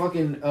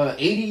 fucking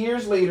 80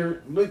 years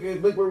later, look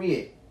where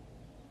we at.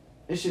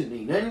 This shit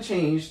ain't nothing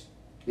changed.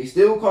 They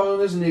still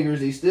calling us niggers.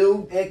 They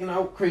still acting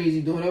out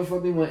crazy, doing whatever the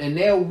fuck they want. And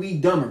now we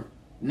dumber.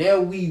 Now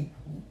we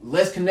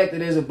less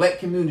connected as a black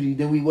community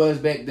than we was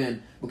back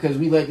then. Because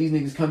we let these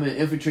niggas come and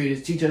infiltrate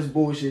us, teach us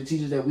bullshit,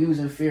 teach us that we was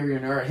inferior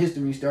and our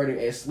history started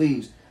as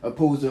slaves,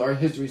 opposed to our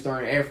history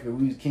started in Africa.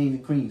 We was kings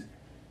and queens.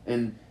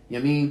 And, you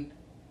know what I mean?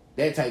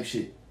 That type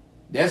shit.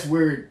 That's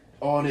where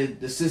all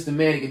the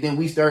systematic, and then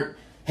we start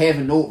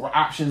having no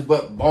options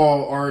but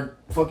ball or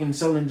fucking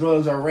selling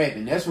drugs or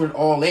rapping. That's when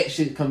all that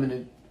shit come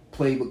into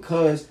play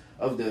because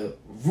of the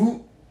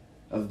root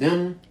of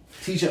them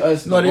teaching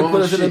us. No, they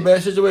put us in a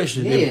bad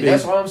situation. Yeah,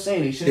 that's all I'm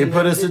saying. They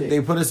put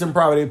us in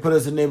poverty. They put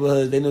us in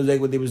neighborhoods. They knew exactly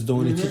what they was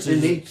doing.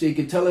 Mm-hmm. They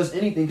could tell us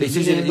anything. Because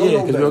we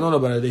don't know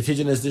about it. They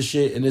teaching us this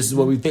shit, and this is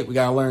what we think we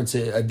gotta learn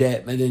to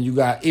adapt. And then you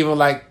got even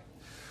like,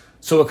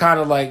 so it kind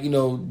of like, you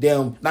know,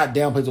 not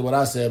downplays what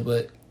I said,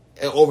 but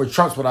it over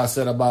trumps what I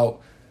said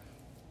about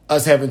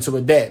us having to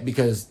adapt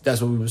because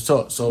that's what we was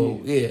taught. So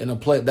yeah, in a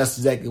play, that's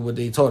exactly what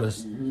they taught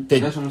us. Mm-hmm.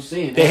 That's what I'm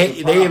saying.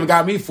 They even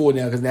got me fooled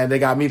now because now they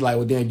got me like,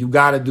 well, damn, you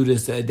got to do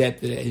this to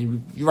adapt to that.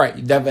 And you're right,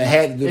 you never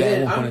had to do that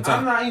at one point in time.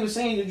 I'm not even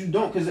saying that you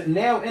don't, because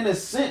now in a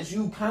sense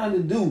you kind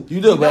of do.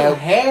 You do, you don't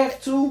have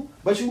to,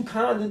 but you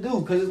kind of do,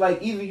 because it's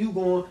like either you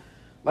going,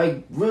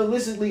 like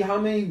realistically, how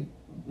many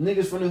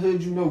niggas from the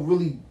hood you know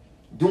really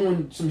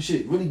doing some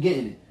shit, really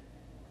getting it?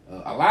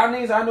 A lot of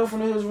niggas I know from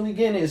the hood is really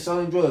getting it is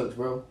selling drugs,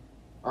 bro.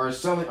 Or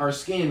selling, or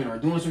scamming, or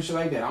doing some shit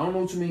like that. I don't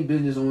know too many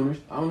business owners.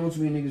 I don't know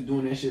too many niggas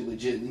doing that shit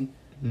legitly.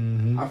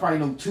 Mm-hmm. I probably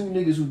know 2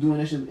 niggas who doing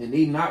that shit, and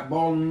they not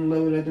balling on the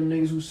level that them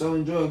niggas who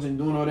selling drugs and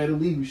doing all that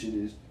illegal shit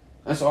is.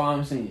 That's all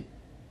I'm saying.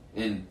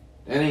 And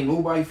that ain't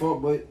nobody's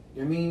fault, but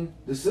I mean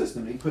the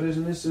system. They put us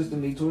in this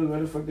system. They told us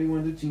what the fuck they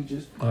wanted to teach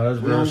us. Oh, that's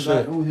we real don't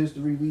shit. got no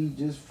history. We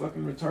just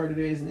fucking retarded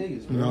ass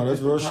niggas. Bro. No,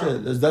 that's real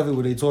shit. That's definitely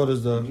what they taught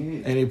us though.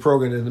 Yeah. And they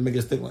programmed it to make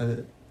us think like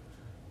that.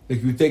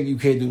 Like you think you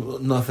can't do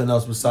nothing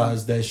else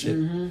besides that shit.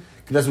 Mm-hmm.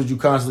 Cause that's what you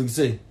constantly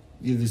see.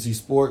 You either see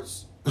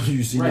sports,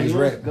 you see niggas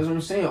rap. That's what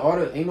I'm saying.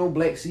 Ain't no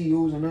black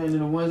CEOs or nothing.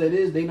 And the ones that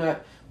is, they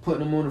not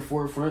putting them on the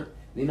forefront.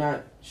 They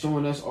not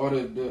showing us all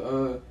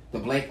the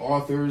black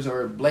authors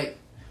or black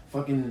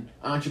fucking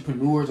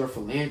entrepreneurs or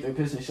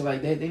philanthropists and shit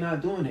like that. They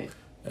not doing that.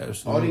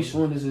 Absolutely. All they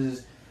showing us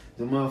is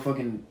the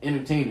motherfucking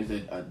entertainers.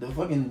 The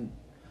fucking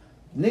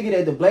nigga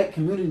that the black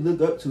community look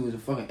up to is a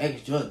fucking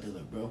ex-drug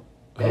dealer, bro.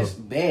 That's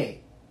bad.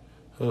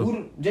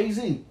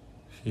 Jay-Z.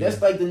 Yeah. That's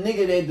like the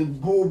nigga that the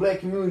whole black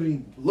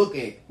community look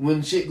at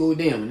when shit go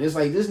down. And it's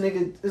like, this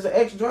nigga is an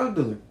ex-drug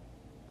dealer.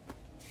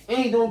 And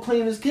he don't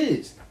claim his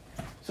kids.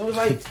 So it's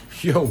like...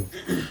 Yo.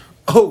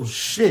 Oh,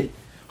 shit.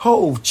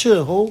 Ho,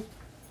 chill, ho.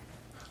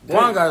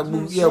 Bugatti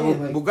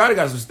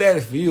got some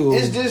status for you.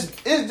 It's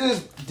just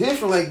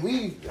different. Like,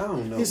 I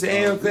don't know. He said,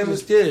 ain't no claim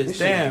his kids. This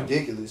damn. Shit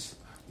ridiculous.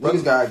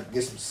 Niggas gotta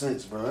get some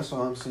sense, bro. That's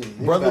all I'm saying.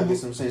 Niggas gotta get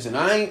some sense. And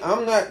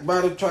I'm not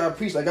about to try to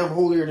preach like I'm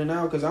holier than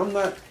thou, because I'm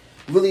not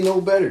really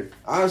no better.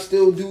 I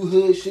still do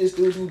hood shit,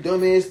 still do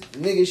dumbass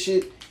nigga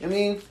shit. I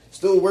mean,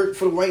 still work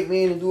for the white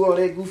man and do all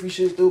that goofy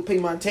shit, still pay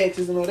my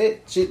taxes and all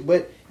that shit.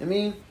 But, I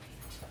mean,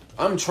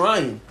 I'm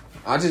trying.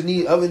 I just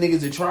need other niggas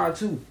to try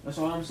too. That's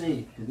all I'm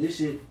saying. Because this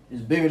shit is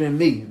bigger than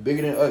me,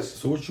 bigger than us.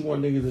 So what you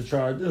want niggas to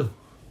try to do?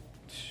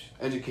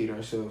 Educate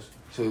ourselves.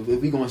 So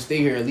if we gonna stay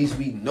here, at least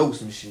we know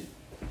some shit.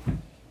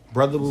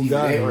 Brother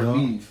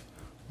Bugatti,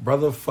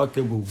 Brother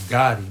fucking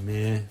Bugatti,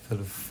 man, for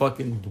the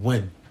fucking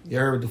win. You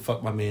heard what the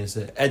fuck my man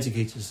said.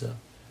 Educate yourself.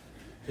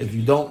 If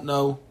you don't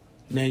know,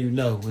 now you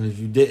know. And if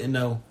you didn't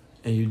know,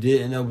 and you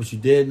didn't know, but you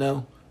did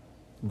know,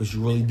 but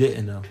you really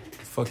didn't know, what the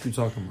fuck you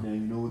talking about? Now you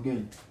know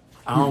again.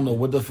 I don't know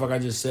what the fuck I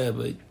just said,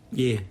 but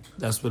yeah,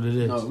 that's what it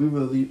is. No, we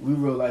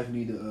real life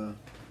need to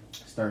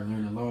start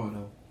learning law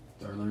though.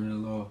 Start learning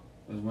the law.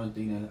 That's one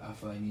thing that I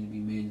feel like need to be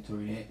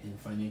mandatory in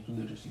financial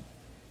literacy.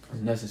 It's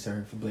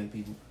necessary for black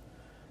people.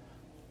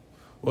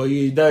 Well,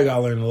 you definitely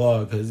gotta learn the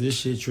law because this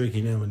shit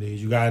tricky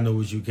nowadays. You gotta know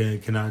what you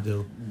cannot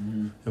do,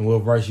 and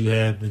what rights you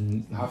have,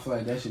 and I feel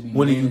like that should be.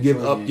 When do you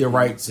give up your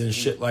rights and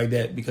shit like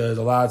that? Because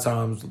a lot of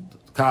times,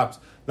 cops,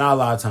 not a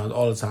lot of times,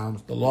 all the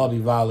times, the law be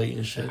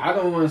violating shit. I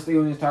don't want to stay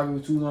on this topic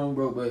for too long,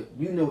 bro. But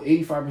you know,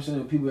 85% of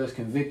the people that's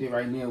convicted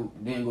right now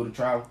didn't go to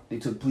trial. They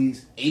took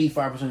pleas.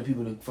 85% of the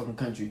people in the fucking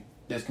country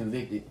that's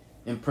convicted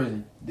in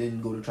prison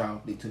didn't go to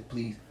trial. They took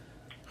pleas.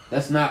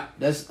 That's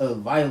a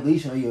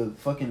violation of your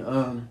fucking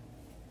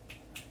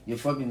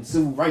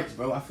civil rights,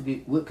 bro. I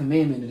forget what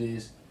commandment it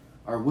is,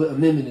 or what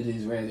amendment it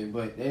is, rather.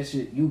 But that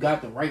shit, you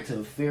got the right to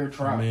a fair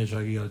trial. Man, try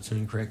to get out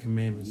 10 crack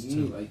commandments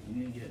too. Like,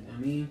 I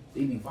mean,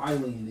 they be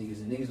violating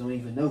niggas, and niggas don't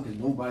even know because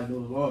nobody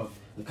knows the law.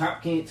 The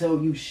cop can't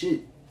tell you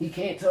shit. He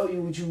can't tell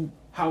you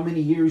how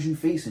many years you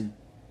facing,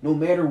 no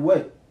matter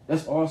what.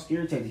 That's all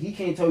scare tactics. He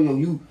can't tell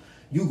you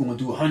going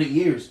through 100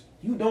 years.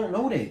 You don't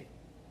know that.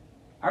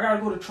 I gotta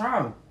go to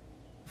trial.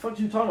 What the fuck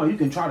you talking about? You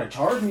can try to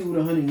charge me with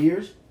 100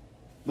 years.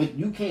 But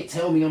you can't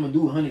tell me I'm gonna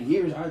do 100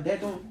 years.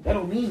 That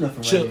don't mean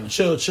nothing chill, right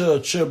now.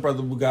 chill,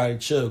 brother Bugatti,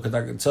 chill. Because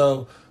I can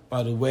tell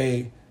by the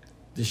way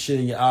the shit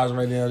in your eyes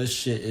right now, this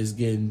shit is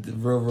getting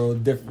real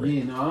different.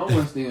 Yeah, no, I don't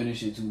want to stay on this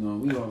shit too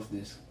long. We off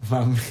this.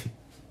 My man.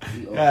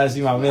 Gotta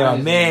see my man. My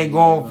man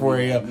going for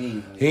it. Yo.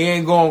 He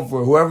ain't going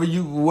for it.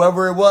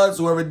 Whoever it was,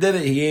 whoever did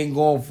it, he ain't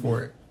going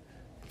for it.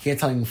 Can't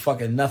tell him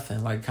fucking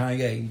nothing. Like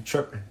Kanye, you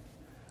tripping.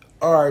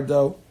 Alright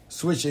though,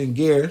 switching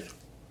gears.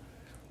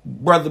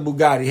 Brother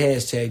Bugatti,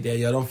 hashtag that,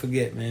 y'all. Don't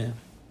forget, man.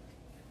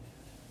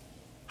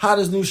 How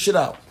this new shit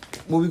out?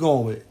 What we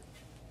going with?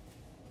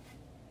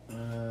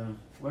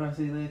 What I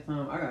say last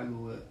time? I gotta go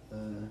with,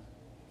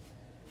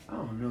 I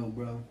don't know,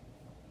 bro.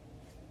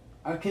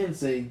 I can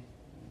say,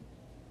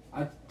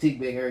 I take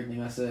back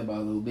everything I said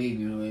about Lil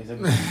Baby and all that.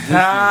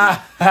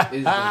 This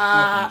is the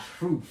fucking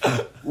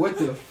truth. What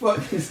the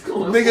fuck is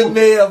going on? Niggas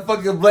made a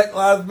fucking Black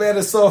Lives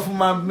Matter song for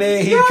my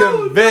man. He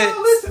convinced.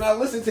 No, listen, I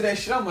listened to that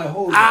shit. I'm like,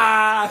 hold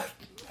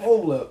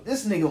up.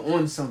 This nigga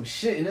on some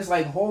shit. And it's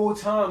like, whole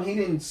time he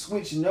didn't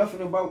switch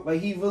nothing about, like,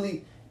 he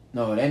really,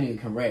 no, that nigga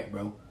can rap,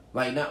 bro.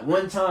 Like, not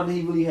one time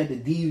he really had to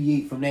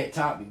deviate from that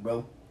topic,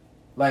 bro.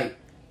 Like,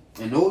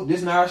 and no,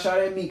 this not a shot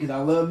at Meek, because I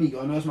love Meek.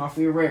 I know it's my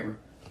favorite rapper.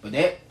 But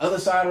that other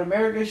side of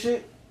America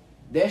shit,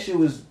 that shit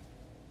was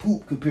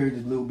poop compared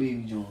to Lil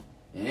Baby John.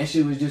 And that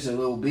shit was just a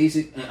little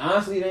basic. And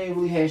honestly, they ain't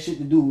really had shit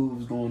to do with what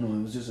was going on.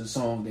 It was just a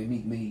song that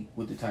Meek made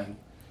with the title.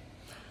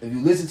 If you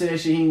listen to that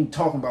shit, he ain't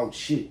talking about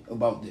shit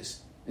about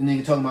this. And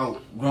nigga talking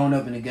about growing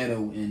up in the ghetto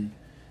and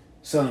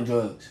selling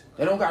drugs.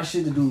 That don't got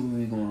shit to do with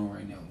what's going on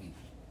right now, Meek.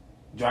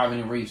 Driving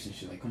in rapes and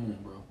shit. Like, come on,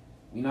 bro.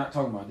 We not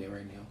talking about that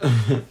right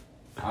now.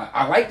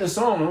 I like the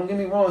song. Don't get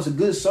me wrong. It's a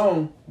good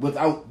song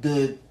without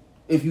the...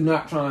 If you're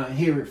not trying to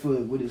hear it for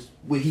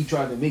what he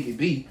tried to make it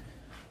be.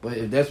 But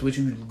if that's what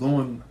you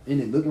going in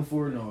it looking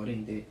for, no, it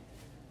ain't that.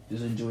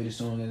 Just enjoy the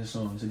song as a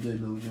song. It's a good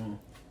little joint.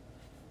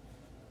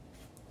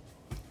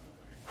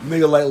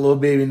 Nigga like Lil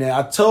Baby now.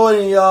 I told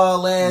him y'all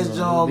last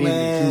John,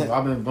 man. Too.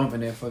 I've been bumping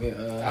that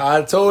fucking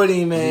I told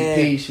him, man.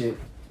 DK shit.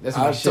 That's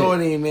my shit. I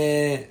told him,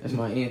 man. That's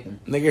my anthem.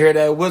 Nigga heard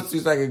that whistle,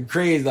 he's like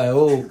crazy, like,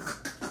 oh,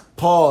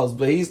 pause.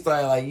 But he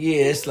started like,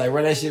 yeah, it's like,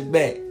 run that shit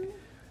back.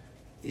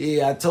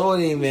 Yeah, I told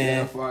him, man.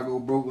 Yeah, before I go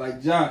broke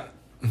like John.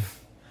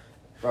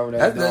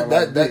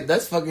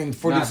 That's fucking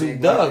 42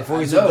 Doug.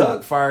 42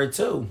 Doug fired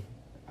too.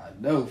 I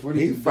know.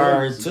 42 he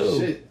fired too.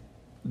 Shit.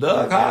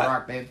 Doug hot.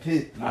 Rock that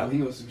pit. You know,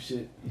 he was some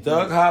shit.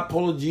 Doug hot.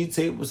 Polo G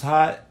tape was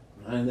hot.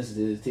 I didn't listen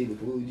to his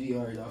tape. Polo G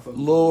already.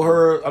 Lil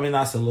Herb. I mean,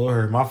 I said Lil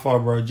Herb. My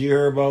fault, bro. G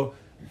Herbo.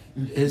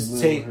 His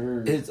tape.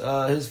 Herb.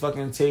 His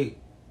fucking tape.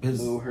 His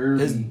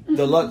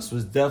deluxe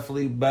was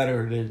definitely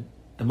better than.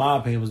 In my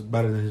opinion, was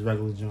better than his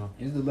regular John.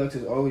 His deluxe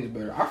is always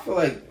better. I feel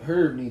like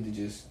Herb need to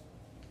just.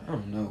 I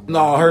don't know. Bro.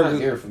 No, Herb. Not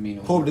there for me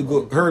no more.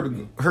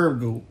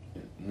 Herb go.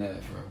 Nah,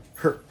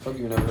 bro. Fuck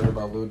you never heard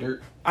about Lil Durk.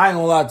 I ain't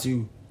gonna lie to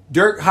you.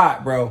 Dirk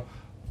hot, bro.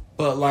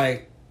 But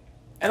like,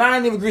 and I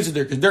ain't even agree to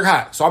Dirk because Dirk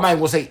hot. So I'm not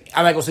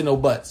gonna say no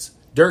buts.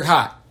 Dirk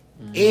hot,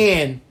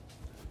 and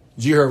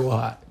G Herbo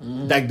hot.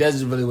 Like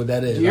that's really what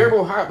that is. G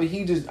Herbo hot, but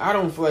I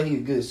don't feel like he's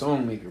a good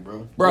song maker,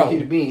 bro.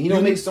 He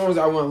don't make songs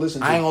I want to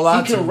listen to. I ain't gonna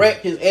lie to you. He can rap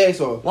his ass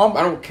off. Well,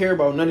 I don't care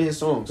about none of his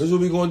songs. This is what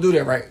we gonna do.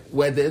 That right?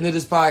 Well, at the end of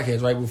this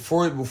podcast, right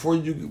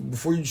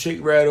before you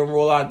shake rattle and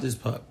roll out this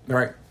pup,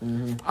 right?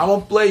 I'm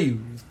gonna play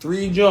you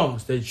 3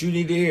 songs that you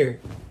need to hear.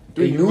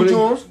 3 new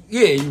songs?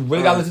 Yeah, you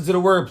really gotta listen to the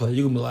wordplay.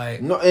 You can be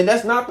like, no, and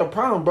that's not the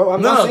problem, bro. I'm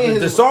not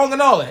saying the song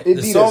and all that.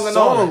 The song and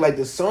all that. Like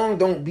the song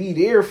don't be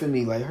there for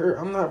me. Like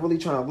I'm not really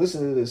trying to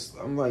listen to this.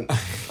 I'm like,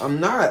 I'm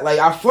not. Like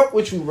I fuck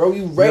with you, bro.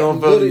 You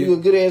rap, you a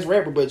good ass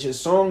rapper, but your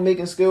song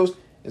making skills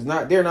is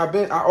not there. And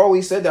I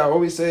always said that. I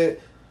always said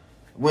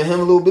when him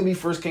and Lil Bibby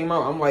first came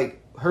out, I'm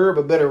like, Herb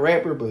a better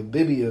rapper, but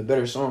Bibby a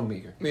better song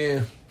maker.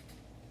 Yeah.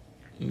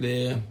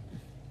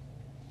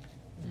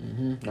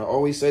 I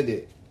always said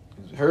that.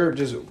 Herb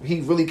he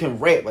really can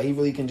rap, like he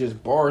really can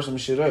just bar some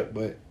shit up.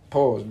 But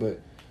pause.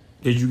 But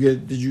did you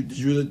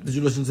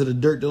listen to the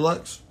Dirk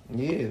Deluxe?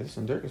 Yeah,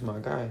 listen, Dirk is my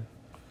guy.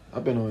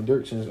 I've been on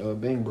Dirk since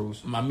Bang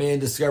Bros. My man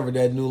discovered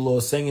that new little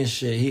singing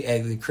shit. He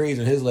acted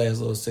crazy on his last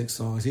little 6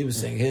 songs. He was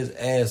singing his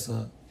ass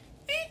up.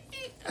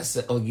 I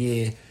said, oh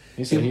yeah.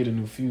 He said he the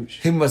new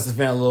Future. He must have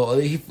found a little.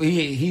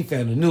 He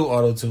found a new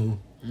auto tune.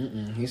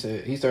 He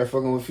said he started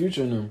fucking with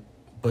Future and them.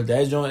 But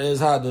that joint is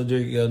hot though,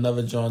 Dirk.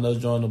 Another joint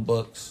in the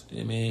books.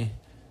 You know what I mean?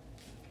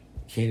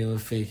 Can't even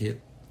fake it.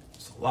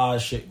 There's a lot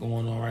of shit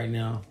going on right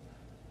now.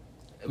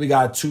 We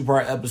got a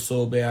 2-part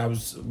episode, man.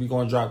 We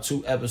gonna drop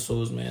 2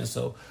 episodes, man.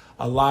 So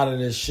a lot of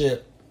this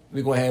shit,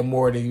 we gonna have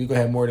more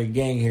than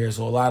gang here.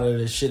 So a lot of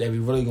this shit that we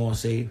really gonna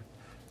save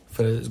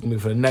it's gonna be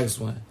for the next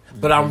one.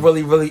 But I'm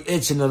really, really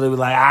itching to be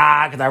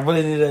like, because I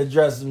really need to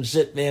address some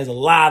shit, man. There's a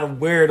lot of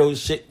weirdo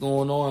shit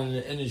going on in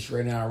the industry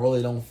right now. I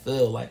really don't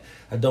feel like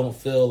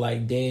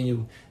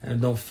Daniel, and I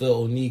don't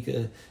feel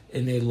Onika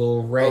and their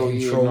little rat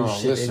control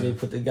shit that they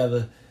put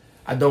together.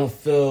 I don't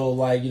feel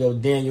like,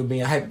 Daniel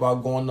being hyped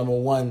about going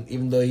 #1,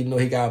 even though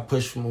he got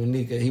pushed from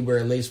Onika. He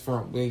wear lace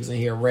front wigs and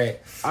he a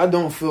rat. I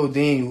don't feel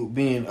Daniel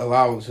being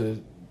allowed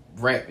to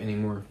rap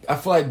anymore. I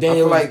feel like I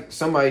Daniel. feel like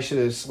somebody should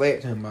have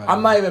slapped him.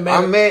 I'm not even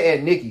mad. I'm mad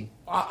at Nicki.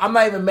 I'm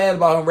not even mad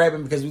about him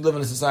rapping because we live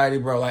in a society,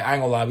 bro. Like, I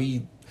ain't gonna lie,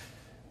 we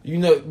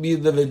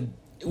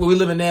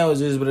living now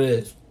is what it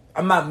is.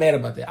 I'm not mad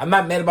about that. I'm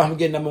not mad about him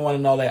getting number one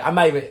and all that. I'm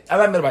not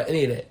mad about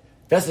any of that.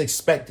 That's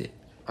expected.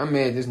 I'm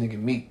mad at this nigga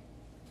Meek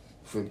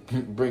for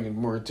bringing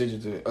more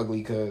attention to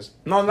Ugly Cuz.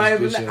 No, not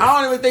even.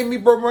 I don't even think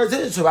Meek brought more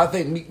attention to it. I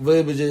think Meek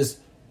was just,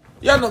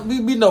 y'all know,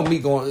 we know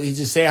Meek on. He's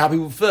just saying how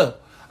people feel.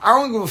 I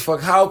don't give a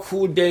fuck how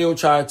cool Daniel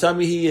tried to tell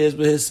me he is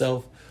with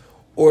himself,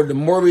 or the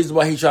more reasons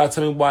why he tried to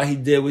tell me why he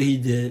did what he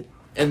did.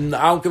 And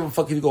I don't give a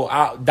fuck if you go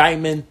out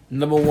Diamond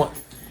number one.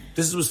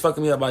 This is what's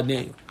fucking me up about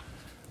Daniel.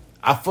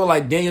 I feel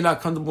like Daniel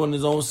not comfortable in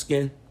his own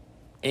skin,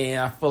 and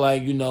I feel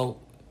like, you know,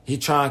 he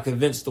trying to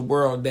convince the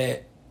world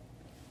that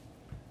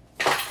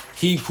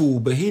he cool,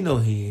 but he know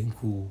he ain't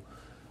cool.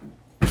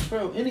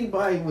 Bro,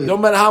 anybody with no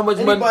matter how much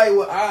money, anybody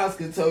with eyes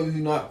can tell you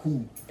you're not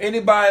cool.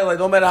 Anybody, like,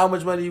 no matter how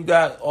much money you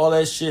got, all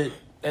that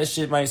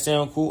shit might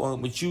sound cool,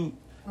 but you,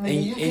 I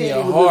mean, you in can't your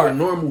even heart, live a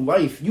normal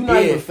life. You're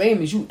not even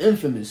famous. You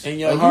infamous. In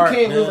your heart, you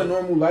can't man, live a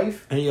normal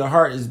life. And your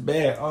heart is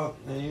bad.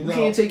 You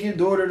can't take your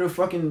daughter to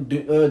fucking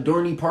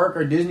Dorney Park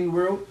or Disney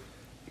World.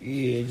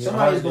 Yeah,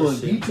 somebody's going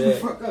to beat you the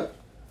fuck up.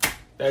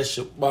 That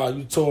shit, wow,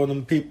 you told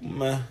them people,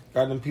 man.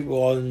 Got them people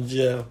all in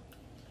jail.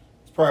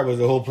 It's probably was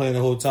the whole plan the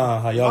whole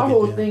time. How y'all My get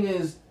whole there. thing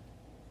is,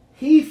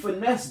 he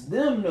finessed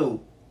them,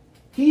 though.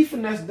 He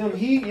finessed them.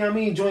 He, you know what I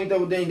mean, joined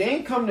up with them. They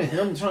ain't come to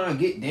him trying to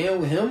get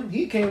down with him.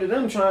 He came to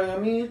them trying, I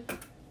mean,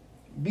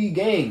 be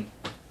gang.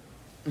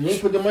 And they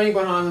put the money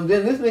behind him.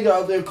 Then this nigga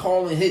out there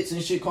calling hits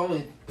and shit,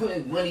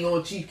 putting money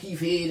on Chief Keef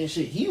head and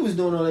shit. He was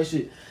doing all that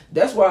shit.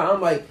 That's why I'm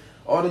like,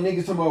 all the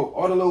niggas talking about,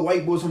 all the little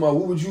white boys talking about,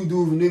 what would you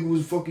do if a nigga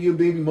was fucking your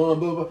baby mom,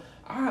 blah,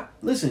 blah.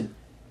 Listen,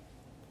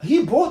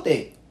 he bought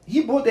that.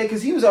 He bought that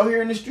because he was out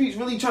here in the streets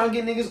really trying to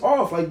get niggas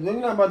off. Like, we're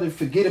not about to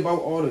forget about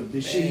all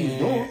the shit he was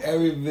doing.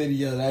 Every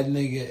video that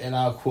nigga, and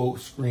I'll quote,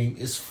 scream,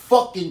 is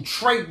fucking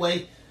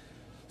Treyway.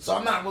 So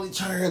I'm not really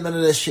trying to hear none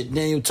of that shit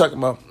Daniel talking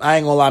about. I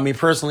ain't gonna lie, me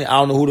personally, I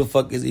don't know who the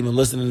fuck is even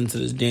listening to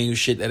this Daniel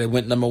shit that it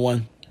went number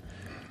one.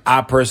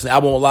 I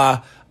won't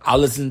lie, I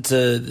listened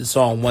to the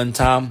song one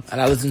time,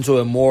 and I listened to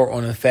it more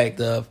on the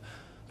fact of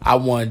I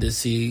wanted to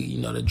see,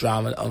 you know, the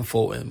drama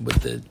unfolding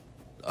with the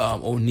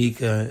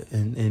Onika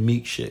and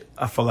Meek shit.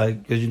 I feel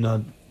like, because, you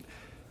know,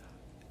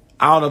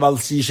 I don't know if I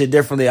see shit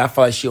differently. I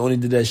feel like she only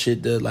did that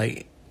shit to,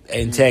 like,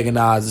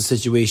 antagonize the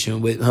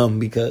situation with him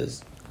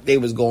because they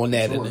was going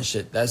at it and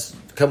shit. That's,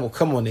 come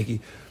on, Nikki.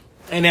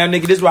 And now,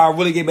 Nikki, this is why I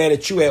really get mad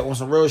at you on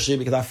some real shit,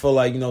 because I feel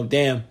like, you know,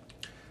 damn.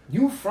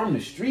 You from the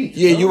streets.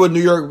 Yeah, bro. you a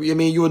New York,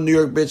 you a New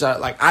York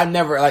bitch. I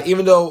never, like,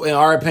 even though in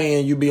our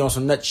opinion you be on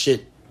some nut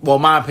shit, well,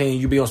 in my opinion,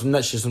 you be on some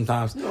nut shit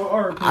sometimes.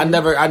 No, I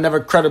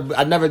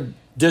never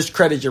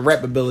discredit your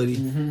rap ability.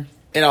 Mm-hmm.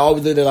 And I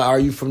always did it like, are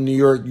you from New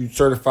York? You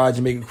certified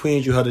Jamaican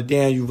Queens, you held it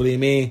down, you really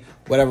mean,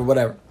 whatever.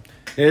 And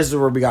this is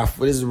where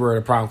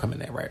the problem coming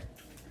in, right?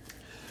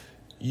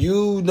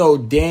 You know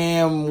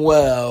damn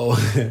well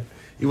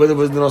he wasn't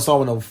putting no song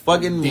with no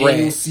fucking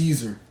Daniel rat.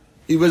 Caesar.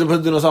 He wasn't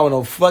putting no song with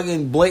no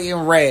fucking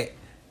blatant rat.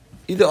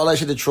 He did all that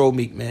shit to troll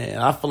Meek, man.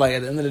 I feel like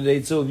at the end of the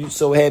day, too, if you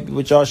so happy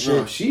with y'all shit.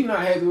 No, she not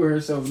happy with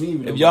herself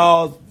neither. If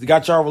y'all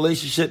got y'all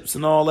relationships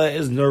and all that,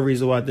 there's no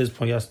reason why at this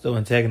point y'all still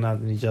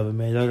antagonizing each other,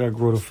 man. Y'all gotta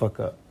grow the fuck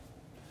up.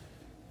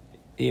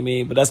 You know what I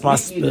mean? But that's my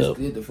spill.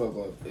 He just get the fuck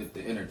off at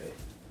the internet.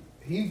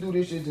 He do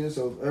this shit to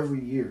himself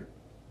every year.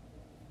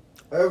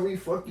 Every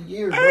fucking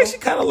year, bro. I actually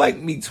kind of like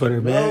Meek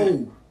Twitter, man.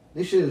 No.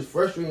 This shit is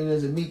frustrating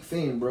as a Meek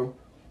fan, bro.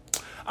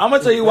 I'm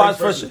gonna tell you why it's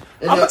frustrating.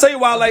 I'm gonna tell you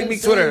why I like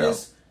Meek Twitter, though.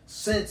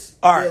 Since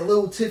all right. that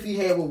little tiff he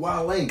had with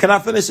Wale. Can I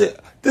finish it?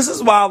 This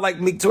is why I like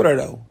Meek Twitter,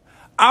 though.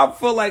 I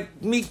feel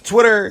like Meek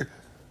Twitter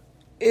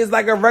is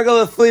like a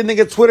regular flea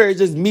nigga Twitter. It's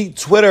just Meek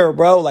Twitter,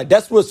 bro. Like,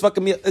 that's what's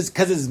fucking me. It's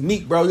because it's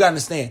Meek, bro. You gotta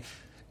understand.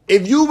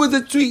 If you was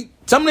to tweet,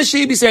 some of the shit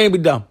he be saying be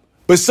dumb.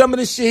 But some of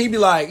the shit he'd be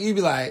like,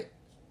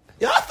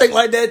 yeah, I think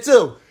like that,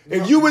 too.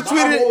 If you would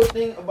tweet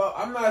it.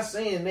 I'm not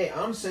saying that.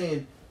 I'm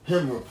saying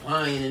him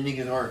replying in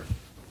niggas' art.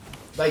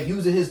 Like,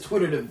 using his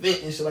Twitter to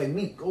vent and shit. Like,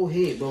 Meek, go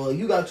ahead, bro. Like,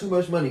 you got too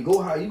much money.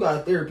 Go high. You got a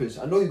therapist.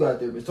 I know you got a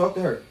therapist. Talk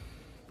to her.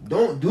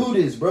 Don't do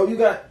this, bro.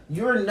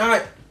 You're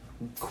not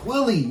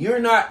Quilly. You're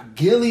not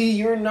Gilly.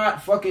 You're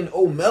not fucking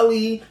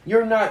O'Malley.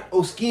 You're not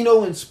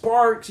Oskino and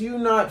Sparks. You're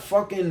not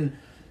fucking, you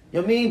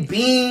know what I mean,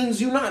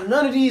 Beans. You're not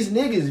none of these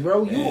niggas,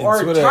 bro. You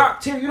are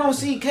top tier. You don't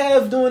see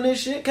Kev doing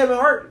this shit. Kevin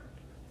Hart.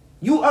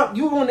 You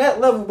on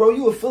that level, bro.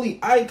 You a Philly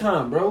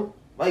icon, bro.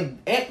 Like,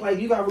 act like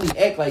you gotta really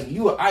act like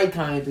you an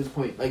icon at this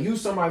point. Like, you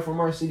somebody from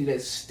our city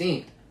that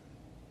stink.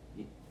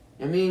 You know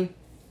what I mean?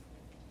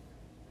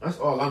 That's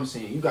all I'm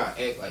saying. You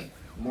gotta act like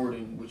more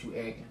than what you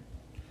acting.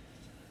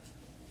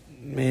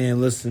 Man,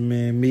 listen,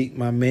 man. Meek,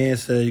 my man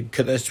said,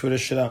 cut that Twitter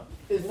shit up.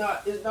 It's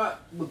not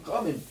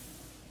becoming.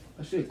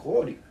 That shit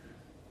corny.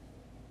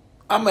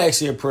 I'm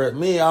actually a prayer.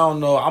 Me, I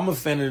don't know. I'm a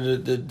fan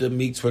of the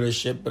Meek Twitter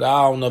shit, but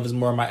I don't know if it's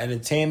more my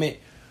entertainment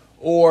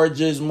or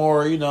just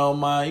more,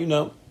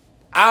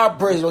 I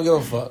personally don't give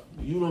a fuck.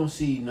 You don't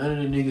see none of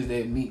the niggas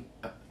that Meek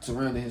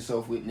surrounding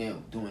himself with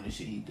now doing the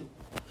shit he do?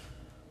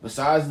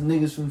 Besides the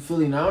niggas from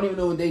Philly, now I don't even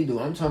know what they do.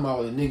 I'm talking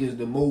about the niggas,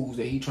 the moguls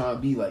that he trying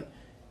to be like.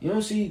 You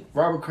don't see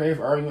Robert Kraft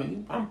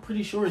arguing. I'm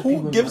pretty sure it's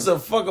Who gives a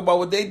fuck about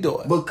what they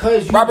doing?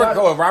 Because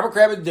Robert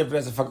Kraft is different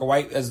as a fucking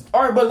white.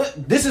 All right,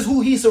 but this is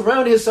who he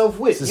surrounded himself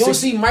with. You don't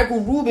see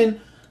Michael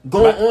Rubin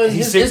going on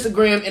his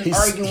Instagram and arguing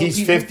with people.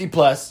 He's 50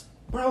 plus.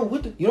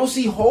 Bro, you don't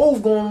see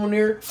Hove going on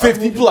there.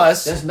 50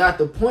 plus. That's not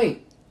the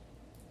point.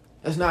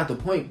 That's not the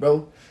point,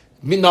 bro.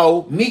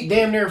 No. Meek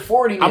damn near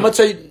 40 now. I'm going to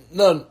tell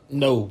you,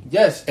 no.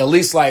 Yes. At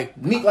least like.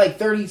 Meek like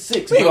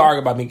 36. We ain't gonna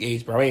argue about Meek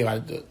age, bro. We ain't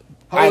about to do it.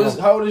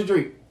 How old is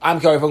Drake? I'm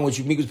fucking with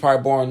you. Meek was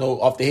probably born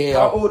off the head.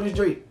 How old is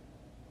Drake?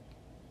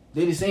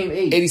 They the same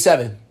age.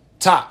 87.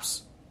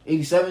 Tops.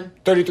 87?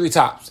 33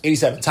 tops.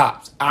 87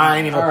 tops. I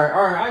ain't even. All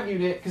right, I give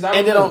you that. Cause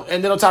and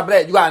then on top of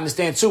that, you gotta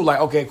understand too,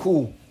 like, okay,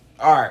 cool.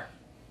 All right.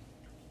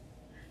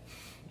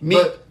 Meek.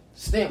 But,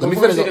 let me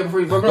before you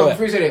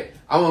say that,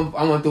 I want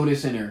to throw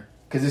this in there.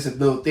 Cause it's a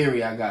little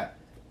theory I got.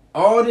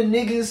 All the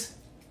niggas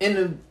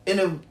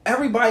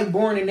everybody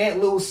born in that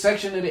little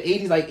section of the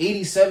 80s, like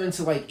 87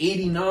 to like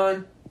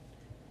 89,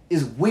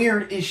 is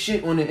weird as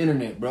shit on the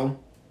internet, bro.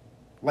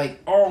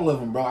 Like, all of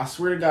them, bro. I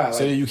swear to God. Like,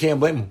 so you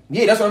can't blame them.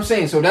 Yeah, that's what I'm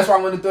saying. So that's why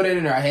I wanted to throw that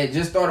in there. I had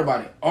just thought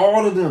about it.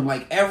 All of them,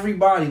 like,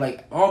 everybody,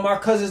 like, all my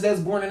cousins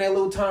that's born in that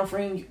little time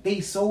frame,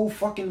 they so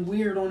fucking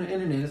weird on the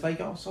internet. It's like,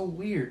 y'all so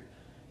weird.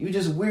 You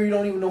just weird. You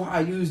don't even know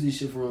how to use this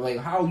shit for, like,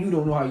 how you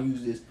don't know how to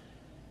use this.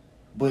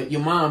 But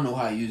your mom know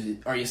how to use it.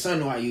 Or your son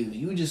know how to use it.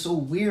 You just so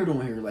weird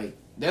on here. Like,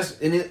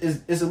 it's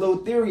a little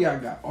theory I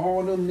got.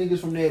 All them niggas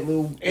from that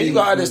little... And you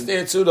gotta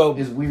understand, too, though.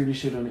 It's weird as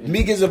shit on the internet.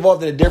 Meek is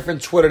involved in a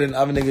different Twitter than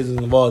other niggas is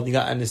involved. You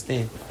gotta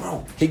understand.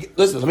 Bro.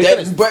 Listen, let me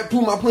finish.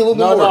 Prove my point a little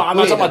bit more. No, I'm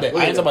not talking about that.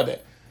 I ain't talking about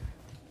that.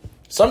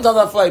 Sometimes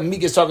I feel like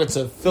Meek is talking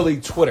to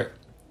Philly Twitter.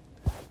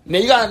 Now,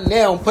 you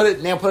gotta put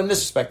it in this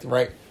perspective,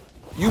 right?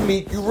 You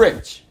Meek, you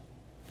rich.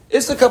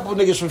 It's a couple of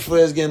niggas from Philly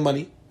that's getting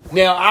money.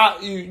 Now,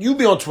 you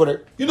be on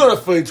Twitter. You know the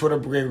Philly Twitter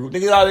group.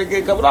 Niggas out there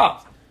get a couple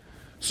dollars.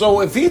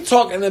 So if he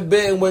talking and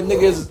bidding with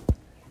niggas,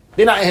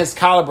 they're not in his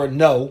caliber,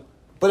 no.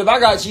 But if I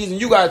got cheese and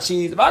you got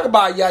cheese, if I could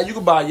buy yacht, you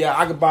could buy yacht,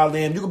 I could buy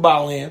lamb, you could buy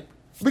lamb,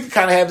 we could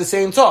kind of have the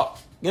same talk.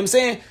 You know what I'm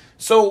saying?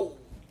 So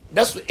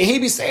and he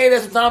be saying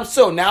that sometimes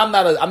too. Now I'm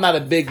not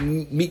a big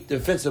Meek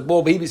defensive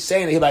bull, but he be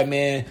saying it. He like,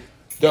 man,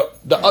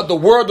 the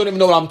world don't even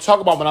know what I'm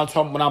talking about when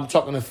I'm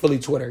talking to Philly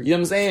Twitter. You know what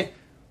I'm saying?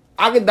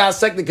 I can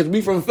dissect it because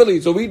we from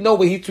Philly, so we know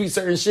when he tweets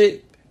certain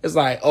shit, it's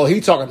like, oh,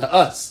 he talking to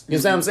us. You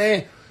know what I'm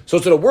saying? So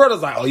to the world,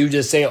 it's like, oh, you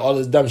just saying all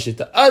this dumb shit.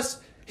 To us,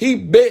 he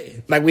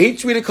bit. Like when he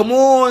tweeted, come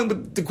on,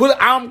 but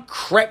I'm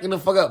cracking the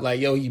fuck up. Like,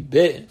 yo, he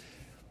bit.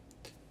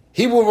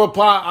 He will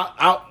reply.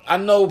 I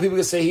know people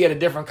can say he had a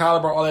different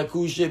caliber, all that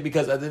cool shit,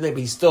 because at the end of the day, but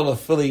he's still a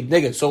Philly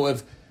nigga. So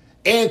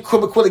and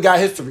Quilly got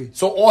history.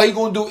 So all he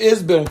gonna do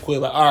is bid on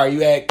Quilly. Like, all right,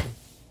 you acting.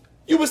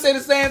 You would say the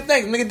same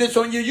thing. Nigga ditch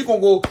on you. You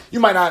gonna go. You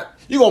might not.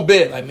 You gonna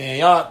bid. Like, man,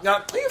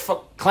 y'all, he a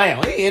fuck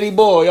clown. He ain't any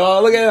boy,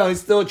 y'all. Look at him.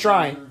 He's still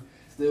trying.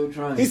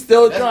 He's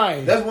still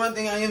trying. That's one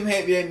thing I am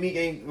happy that Meek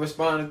ain't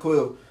responding to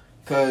Quill.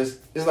 Cause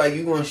it's like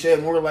you gonna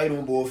shed more light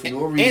on boy for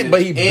no reason.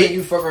 And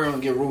you fuck around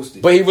and get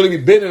roasted. But he really be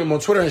bidding him on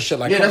Twitter and shit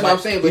like that. Yeah, that's what I'm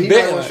saying. But he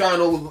not gonna shine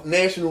no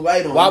national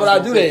light on. Why would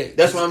I do that?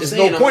 That's what I'm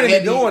saying. There's no point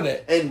in doing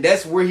that. And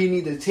that's where he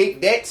need to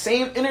take that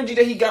same energy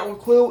that he got with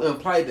Quill and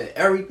apply it to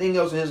everything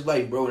else in his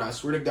life, bro. And I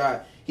swear to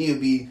God, he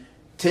would be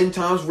 10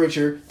 times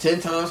richer,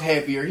 10 times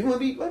happier. He would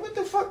be like, what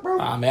the fuck, bro?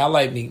 Man, I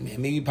like Meek,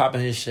 man. Meek be popping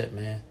his shit,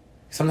 man.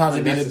 Sometimes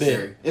it be a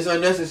bit. It's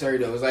unnecessary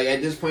though. It's like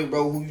at this point,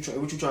 bro, what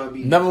you trying to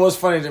be? Never was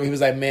funny to me. He was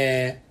like,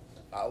 man,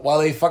 while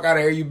they fuck out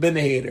of here, you been a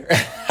hater.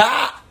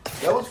 That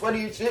was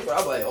funny as shit, but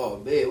I'm like,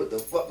 oh man, what the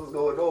fuck was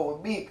going on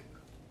with Meek?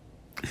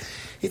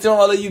 He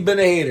told me, you been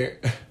a hater.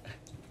 You know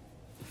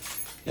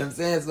what I'm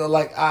saying? So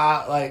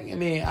I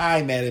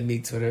ain't mad at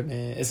Meek Twitter,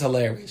 man. It's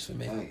hilarious for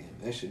me.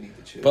 That shit need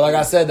to chill. But like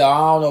I said, though, I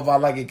don't know if I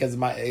like it because of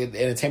my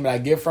entertainment I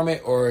get from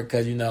it, or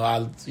because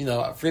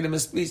freedom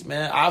of speech,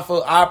 man. I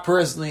think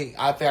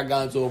I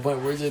got into a point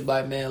where it's just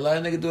like, man, let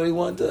a nigga do what he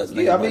want to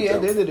do. Yeah, I mean,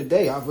 at the end of the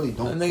day, I really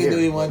don't care. Let a nigga do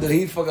what he want to do.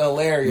 He fucking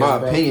hilarious. My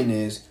opinion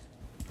is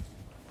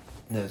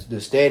the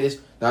status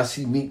that I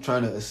see Meek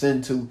trying to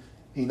ascend to,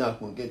 he not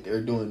gonna get there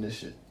doing this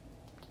shit.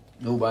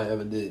 Nobody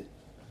ever did.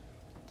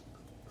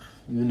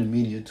 You in the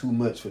media too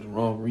much for the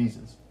wrong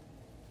reasons.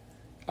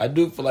 I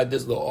do feel like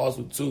this little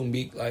also too,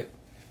 Meek. Like,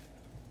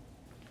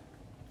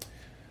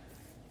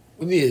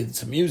 we need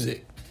some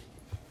music.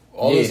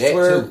 All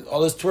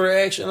this Twitter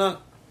action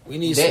up. We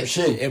need some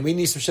shit, and we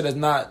need some shit that's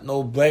not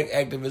no black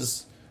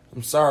activists.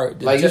 I'm sorry.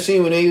 Like you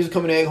seen when they was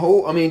coming at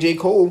J.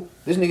 Cole,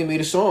 this nigga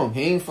made a song.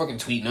 He ain't fucking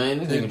tweet nothing.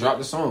 This nigga dropped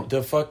the song.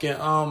 The fucking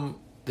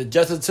the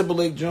Justin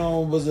Timberlake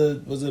joint was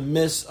a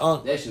miss.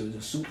 That shit was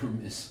a super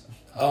miss.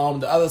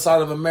 The Other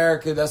Side of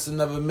America, that's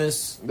another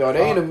miss. No,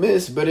 they ain't a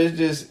miss, but it's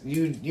just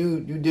you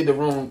did the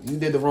wrong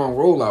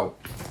rollout.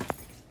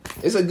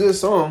 It's a good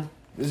song.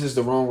 It's just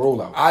the wrong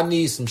rollout. I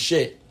need some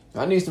shit.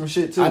 I need some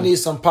shit too. I need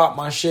some pop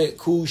my shit,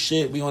 cool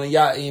shit. We on a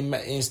yacht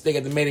and stick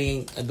at the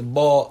meeting at the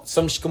ball.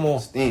 Some shit. Come on,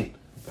 Stink.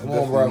 Come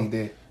on,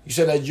 bro. You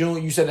said that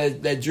June. You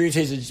said that Dream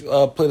Chaser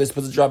playlist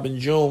supposed to drop in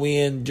June. We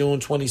in June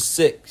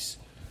 26.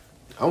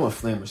 I want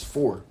Flammers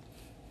 4.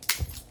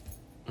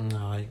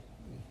 Nah,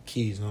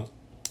 keys, huh?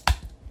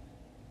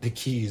 The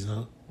keys,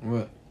 huh?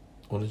 What?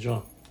 On the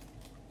drum.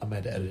 I'm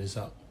about to edit this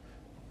out.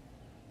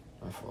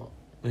 My fault.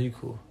 No, you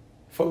cool.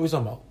 What we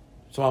talking about?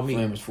 It's about me.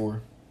 Flammers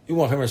 4. You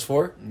want Flammers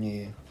 4?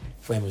 Yeah.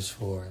 Flammers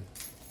 4.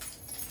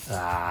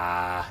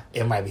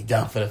 It might be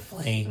done for the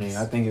Flames.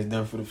 Yeah, I think it's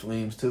done for the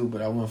Flames too,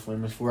 but I want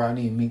Flammers 4. I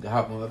need Meek to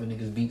hop on other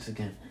niggas' beats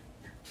again.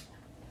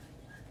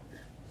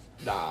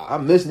 Nah. I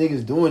miss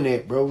niggas doing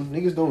that, bro.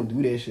 Niggas don't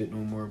do that shit no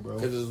more, bro.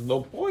 Because there's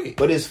no point.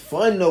 But it's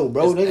fun though,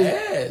 bro. It's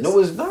Niggas, ass. no,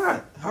 it's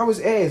not. How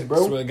is ass, I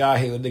bro? swear to God, I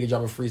hate when nigga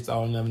drop a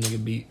freestyle and never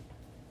nigga beat.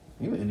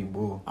 You any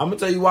bull? I'm gonna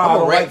tell you why I I'm a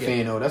don't rap like fan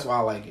it. though. That's why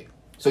I like it.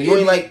 So you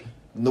ain't like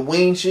the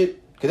Wayne shit?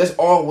 Because that's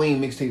all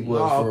Wayne mixtape was.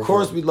 No, for of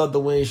course we love the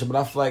Wayne shit, but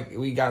I feel like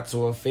we got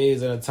to a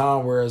phase at a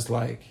time where it's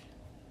like,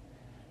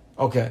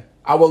 okay,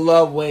 I would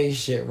love Wayne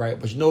shit, right?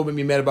 But you know what made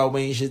me mad about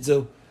Wayne shit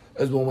too?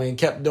 Is when Wayne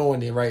kept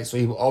doing it, right? So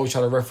he would always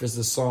try to reference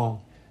the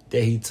song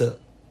that he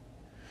took.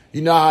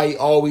 You know how he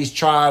always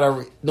try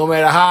to, no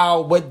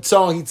matter what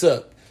song he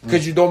took.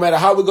 Because no matter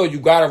how we go, you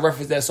got to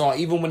reference that song.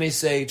 Even when they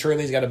say Trey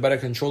Lanez got a better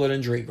controller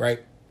than Drake,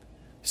 right?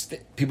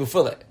 People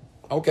feel it.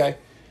 Okay.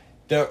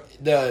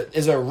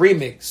 It's a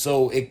remix,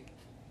 so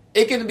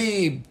it can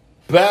be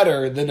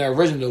better than the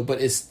original, but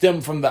it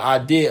stemmed from the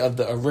idea of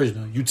the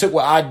original. You took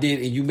what I did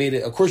and you made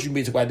it. Of course, you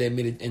took what I did and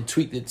made it and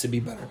tweaked it to be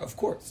better. Of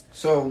course.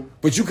 So,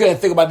 but you couldn't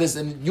think about this,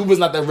 and you was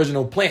not the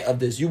original plant of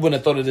this. You wouldn't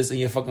have thought of this in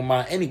your fucking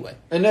mind anyway.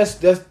 And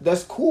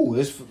that's cool.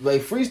 It's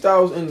like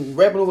freestyles and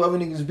rapping over other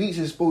niggas' beats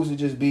is supposed to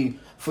just be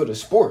for the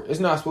sport. It's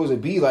not supposed to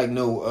be like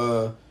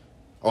no.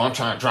 I'm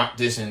trying to drop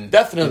this and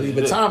definitely,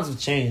 but times have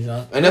changed,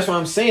 huh? And that's what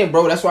I'm saying,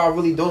 bro. That's why I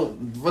really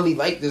don't really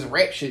like this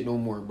rap shit no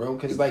more, bro.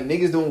 Because like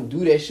niggas don't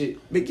do that shit.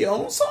 Make your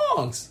own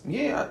songs.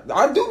 Yeah,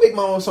 I do make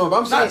my own songs. But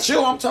I'm saying not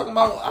you. I'm talking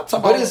about.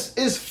 But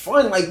it's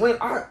fun. Like when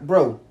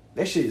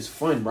that shit is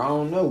fun, bro. I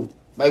don't know.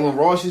 Like when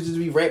Ross used to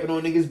be rapping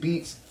on niggas'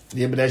 beats.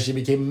 Yeah, but that shit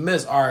became a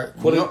miss. All right,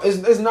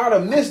 it's not a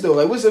miss though.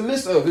 Like what's a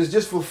miss of? It's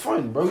just for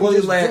fun, bro.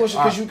 You just doing shit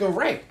because you can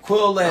rap.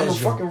 Quill I'm a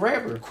fucking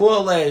rapper.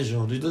 Quill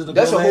Lajon.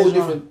 That's a whole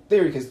different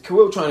theory because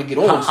Quill trying to get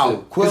on still.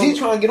 Because he's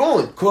trying to get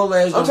on. Quill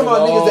Lajon. I'm talking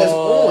about niggas that's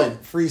on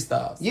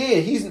freestyles.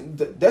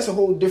 Yeah, that's a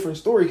whole different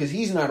story because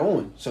he's not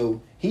on,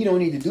 so he don't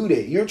need to do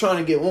that. You're trying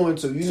to get on,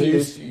 so you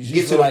need to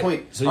get to the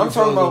point. So I'm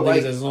talking about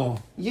like that's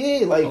on.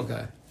 Yeah, like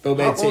okay. Go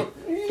back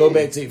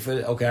to for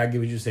okay. I get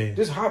what you're saying.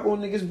 Just hop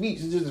on niggas'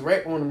 beats and just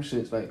rap on them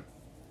shits like.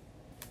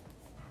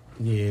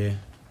 Yeah,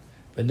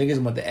 but niggas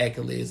want the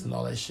accolades and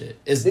all that shit.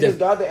 It's niggas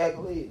got the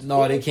accolades.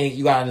 No, they can't.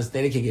 You gotta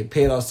understand. They can get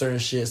paid off certain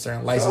shit,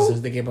 certain licenses.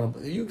 So? They can't.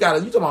 You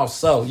talking about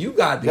so? You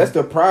got. That's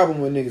the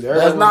problem with niggas.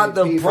 That's not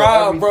the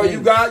problem, bro.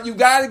 You got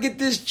to get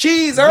this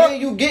cheese, huh? Yeah,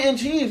 you getting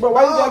cheese, bro.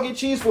 Why you gotta get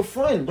cheese for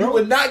fun, bro? You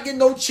would not get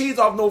no cheese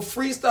off no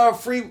freestyle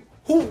free.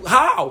 Who?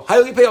 How? How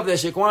you get paid off that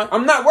shit, Quan?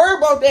 I'm not worried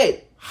about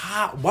that.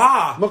 How?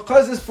 Why?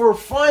 Because it's for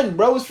fun,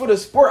 bro. It's for the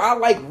sport. I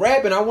like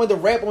rapping. I want to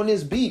rap on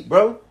this beat,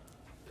 bro.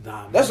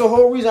 Nah, that's the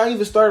whole reason I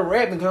even started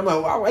rapping. Cause I'm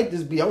like, I like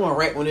this beat. I want to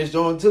rap on this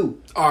joint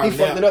too. All right, he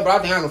fucked it up, but I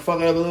think I can fuck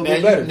it up a little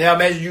bit better. Now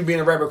imagine you being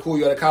a rapper, cool.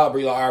 You're at a caliber.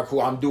 You're like, all right,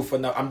 cool. I'm due for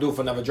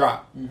another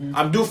drop. Mm-hmm.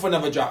 I'm due for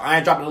another drop. I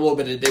ain't dropping a little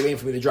bit. They waiting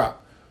for me to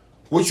drop.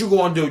 What you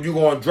gonna do? You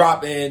gonna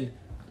drop and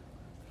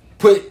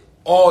put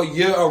all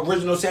your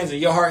original sounds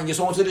and your heart and your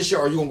soul into this shit,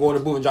 or you gonna go in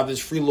the booth and drop this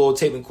free little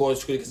tape and call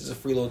it because it's a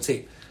free little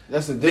tape?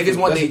 That's the difference. Niggas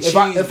want they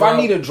cheese, if I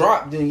need a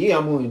drop, then yeah,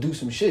 I'm going to do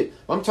some shit.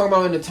 I'm talking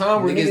about in the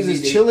time where niggas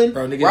is chilling,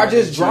 where I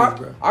just drop.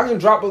 I can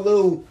drop a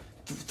little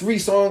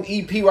 3-song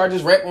EP where I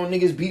just rap on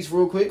niggas' beats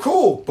real quick.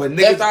 Cool, but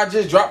niggas, after I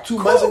just dropped 2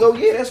 months ago,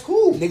 yeah, that's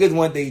cool. Niggas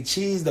want they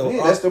cheese though.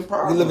 Yeah, that's the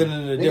problem. We living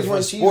in a different sport. Niggas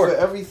want cheese for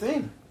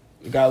everything.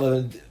 You gotta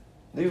live.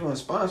 Niggas want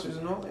sponsors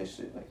and all that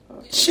shit.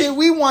 Shit,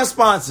 we want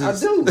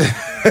sponsors. I do.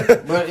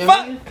 But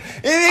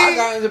I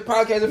got into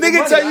podcasting.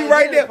 Nigga tell you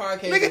right now.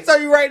 Nigga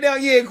tell you right now.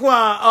 Yeah,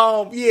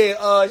 Quan.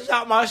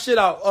 Shout my shit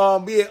out.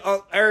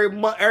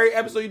 Every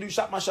episode you do,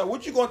 shout my shit.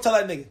 What you gonna tell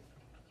that nigga?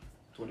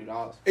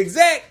 $20.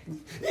 Exactly.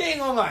 You ain't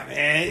gonna like,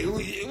 man.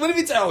 What if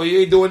he tell you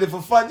ain't doing it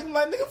for fun? You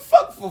like, nigga,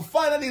 fuck for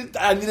fun.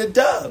 I need a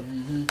dub.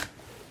 Mm-hmm.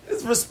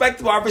 It's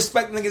respectable. I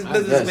respect niggas'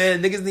 business,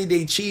 man. Niggas need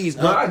their cheese.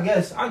 No, I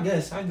guess.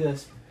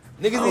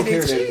 Niggas need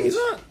their cheese,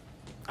 huh?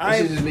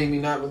 This just made me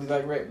not really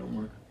like rap no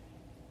more.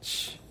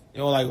 You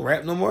don't like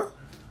rap no more?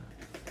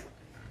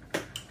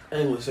 I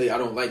ain't gonna say I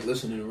don't like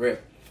listening to rap.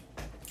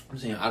 I'm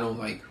saying I don't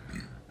like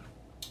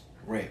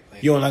rap.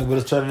 Like, you don't like what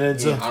it's turning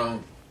into? Yeah, I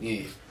don't.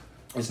 Yeah,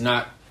 it's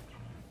not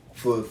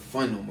for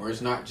fun no more.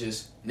 It's not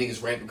just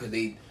niggas rapping because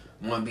they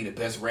want to be the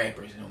best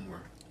rappers no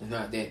more. It's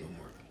not that no more.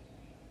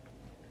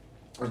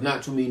 There's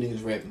not too many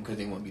niggas rapping because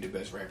they want to be the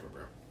best rapper,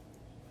 bro.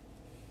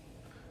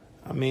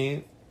 I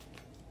mean,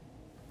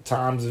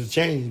 times have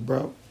changed,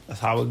 bro. That's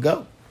how it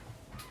go.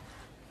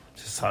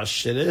 Just how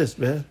shit is,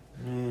 man.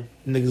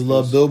 Niggas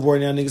love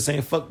Billboard now. Niggas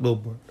saying fuck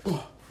Billboard.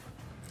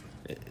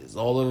 It's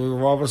all over the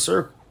revolving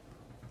circle.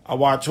 I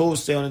watched Hov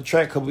stay on the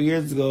track a couple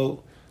years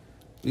ago.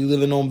 We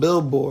living on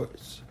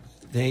billboards.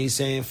 Then he's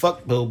saying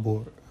fuck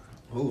Billboard.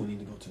 Who need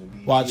to go to the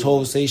BET? Watch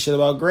Hov say shit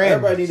about Grammys.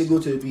 Everybody need to go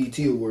to the BET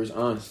Awards,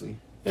 honestly.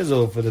 It's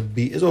over for the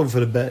beat. It's over for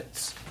the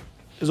bets.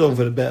 It's over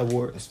for the bet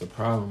awards. That's the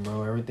problem,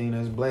 bro. Everything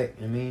that's black.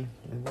 I mean,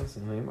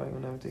 listen, anybody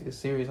gonna never take it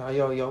serious. How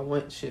y'all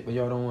want shit, but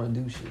y'all don't want to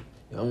do shit.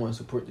 Y'all want to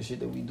support the shit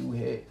that we do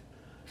have.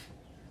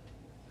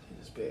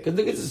 It's bad. Cause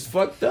niggas is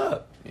fucked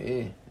up.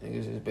 Yeah,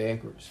 niggas is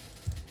backwards.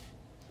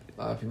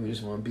 A lot of people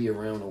just want to be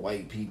around the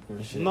white people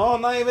and shit. No,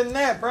 not even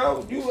that,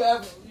 bro. You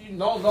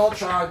don't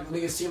try to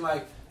niggas seem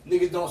like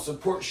niggas don't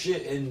support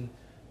shit and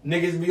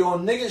niggas be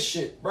on nigga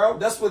shit, bro.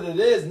 That's what it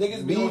is.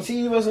 Niggas be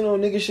BET wasn't on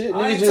nigga shit. I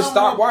Niggas ain't just talking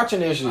stopped about- watching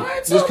that shit. I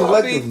ain't Just talking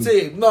about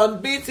collectively. BT. No,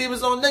 BT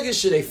was on nigga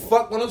shit. They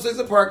fuck 106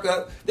 and Park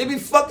up. They be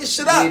fucking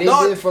shit up, Yeah, they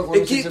dog. did fuck They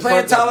 106 keep and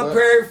playing Park up, Tyler but-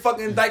 Perry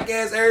fucking dyke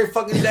ass every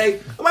fucking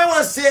day. Nobody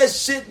want to see that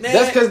shit, man.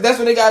 That's because that's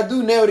what they gotta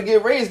do now to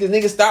get raised. Because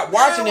niggas stopped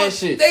watching Man, that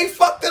shit. They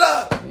fucked it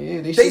up.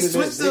 Yeah, They should've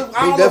switched been- it.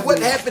 I don't they know what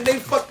definitely- happened. They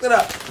fucked it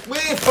up. We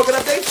ain't fuck it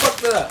up. They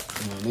fucked it up.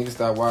 Yeah, niggas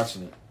stopped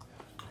watching it.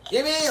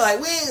 You know what I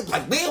mean?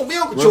 Like we don't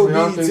Y'all control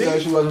think that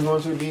BET. she wasn't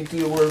going to the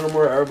BET Awards no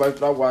more? Everybody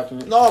stopped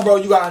watching it. No, bro,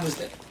 you gotta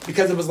understand.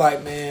 Because it was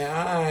like, man,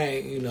 I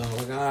ain't, you know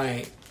what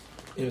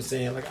I'm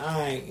saying? Like,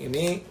 I ain't, you know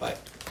what I mean? Like,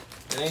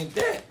 it ain't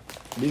that.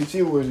 BET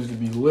Awards used to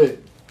be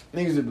lit.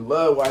 Niggas used to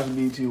love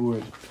watching BET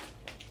Awards.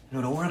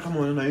 No, don't worry, come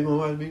on tonight. You gonna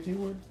watch BET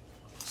Awards?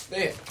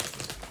 Stamp.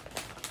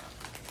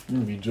 You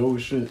gonna be Joe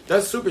shit.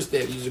 That's super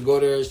stamp. You used to go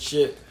there and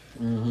shit.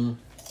 Mm-hmm.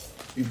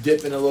 You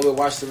dip in a little bit,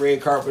 watch the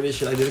red carpet and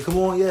shit. Like, did it come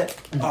on yet?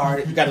 All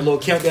right, you got a little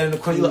countdown in the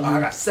corner. You look, oh, I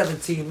got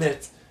 17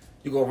 minutes.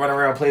 You go run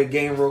around, play a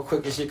game real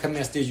quick and shit. Come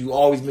downstairs, you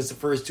always miss the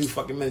first 2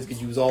 fucking minutes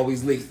because you was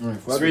always late. Right,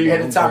 So you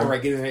had the timer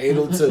right, get in there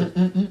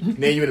 8:02.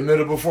 Then you in the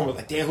middle of the performance,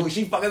 like, damn, who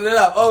she fucking it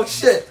up? Oh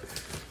shit,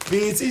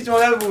 BET joint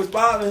ever was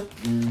popping.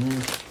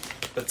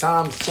 Mm-hmm. The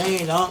times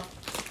change, huh?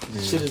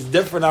 Shit is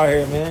different out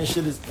here, man.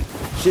 Shit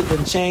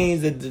done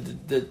changed.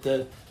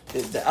 The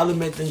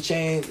element done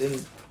changed,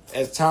 and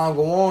as time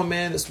go on,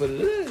 man, that's what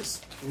it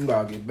is. I'm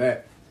about to get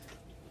back.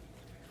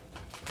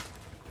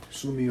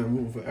 Sue me, I'm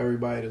rooting for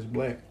everybody that's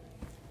black.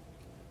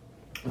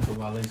 That's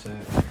what Wale said.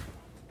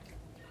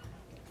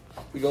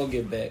 We gonna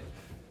get back.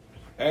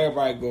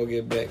 Everybody gonna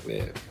get back,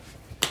 man.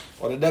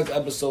 On the next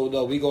episode,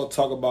 though, we gonna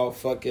talk about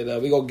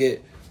we gonna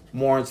get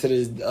more into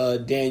this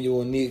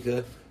Daniel and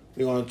Nika.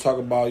 We gonna talk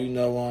about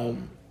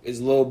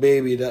his little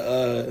baby,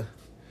 the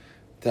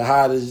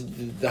hottest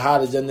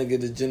young nigga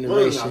of the We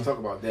generation. ain't talk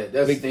about that.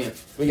 That's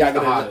We gotta the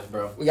get hottest, into,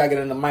 bro. We gotta get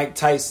into Mike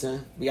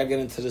Tyson. We gotta get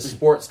into the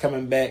sports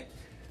coming back.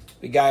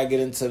 We gotta get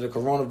into the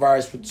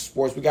coronavirus with the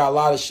sports. We got a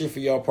lot of shit for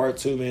y'all part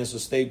 2, man. So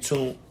stay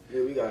tuned.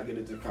 Yeah, we gotta get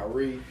into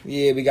Kyrie.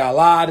 Yeah, we got a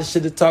lot of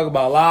shit to talk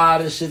about, a lot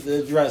of shit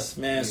to address,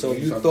 man. Yeah, So we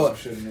if you talking thought about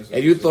shit in this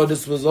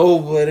this was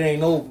over, it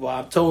ain't over.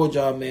 I told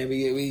y'all, man.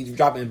 We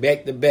dropping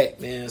back to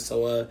back, man.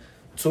 So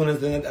tune into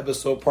the next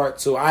episode part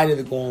 2. I ain't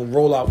even gonna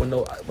roll out with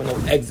no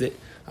exit.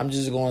 I'm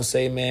just gonna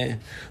say, man,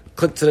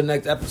 click to the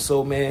next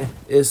episode, man.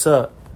 It's up.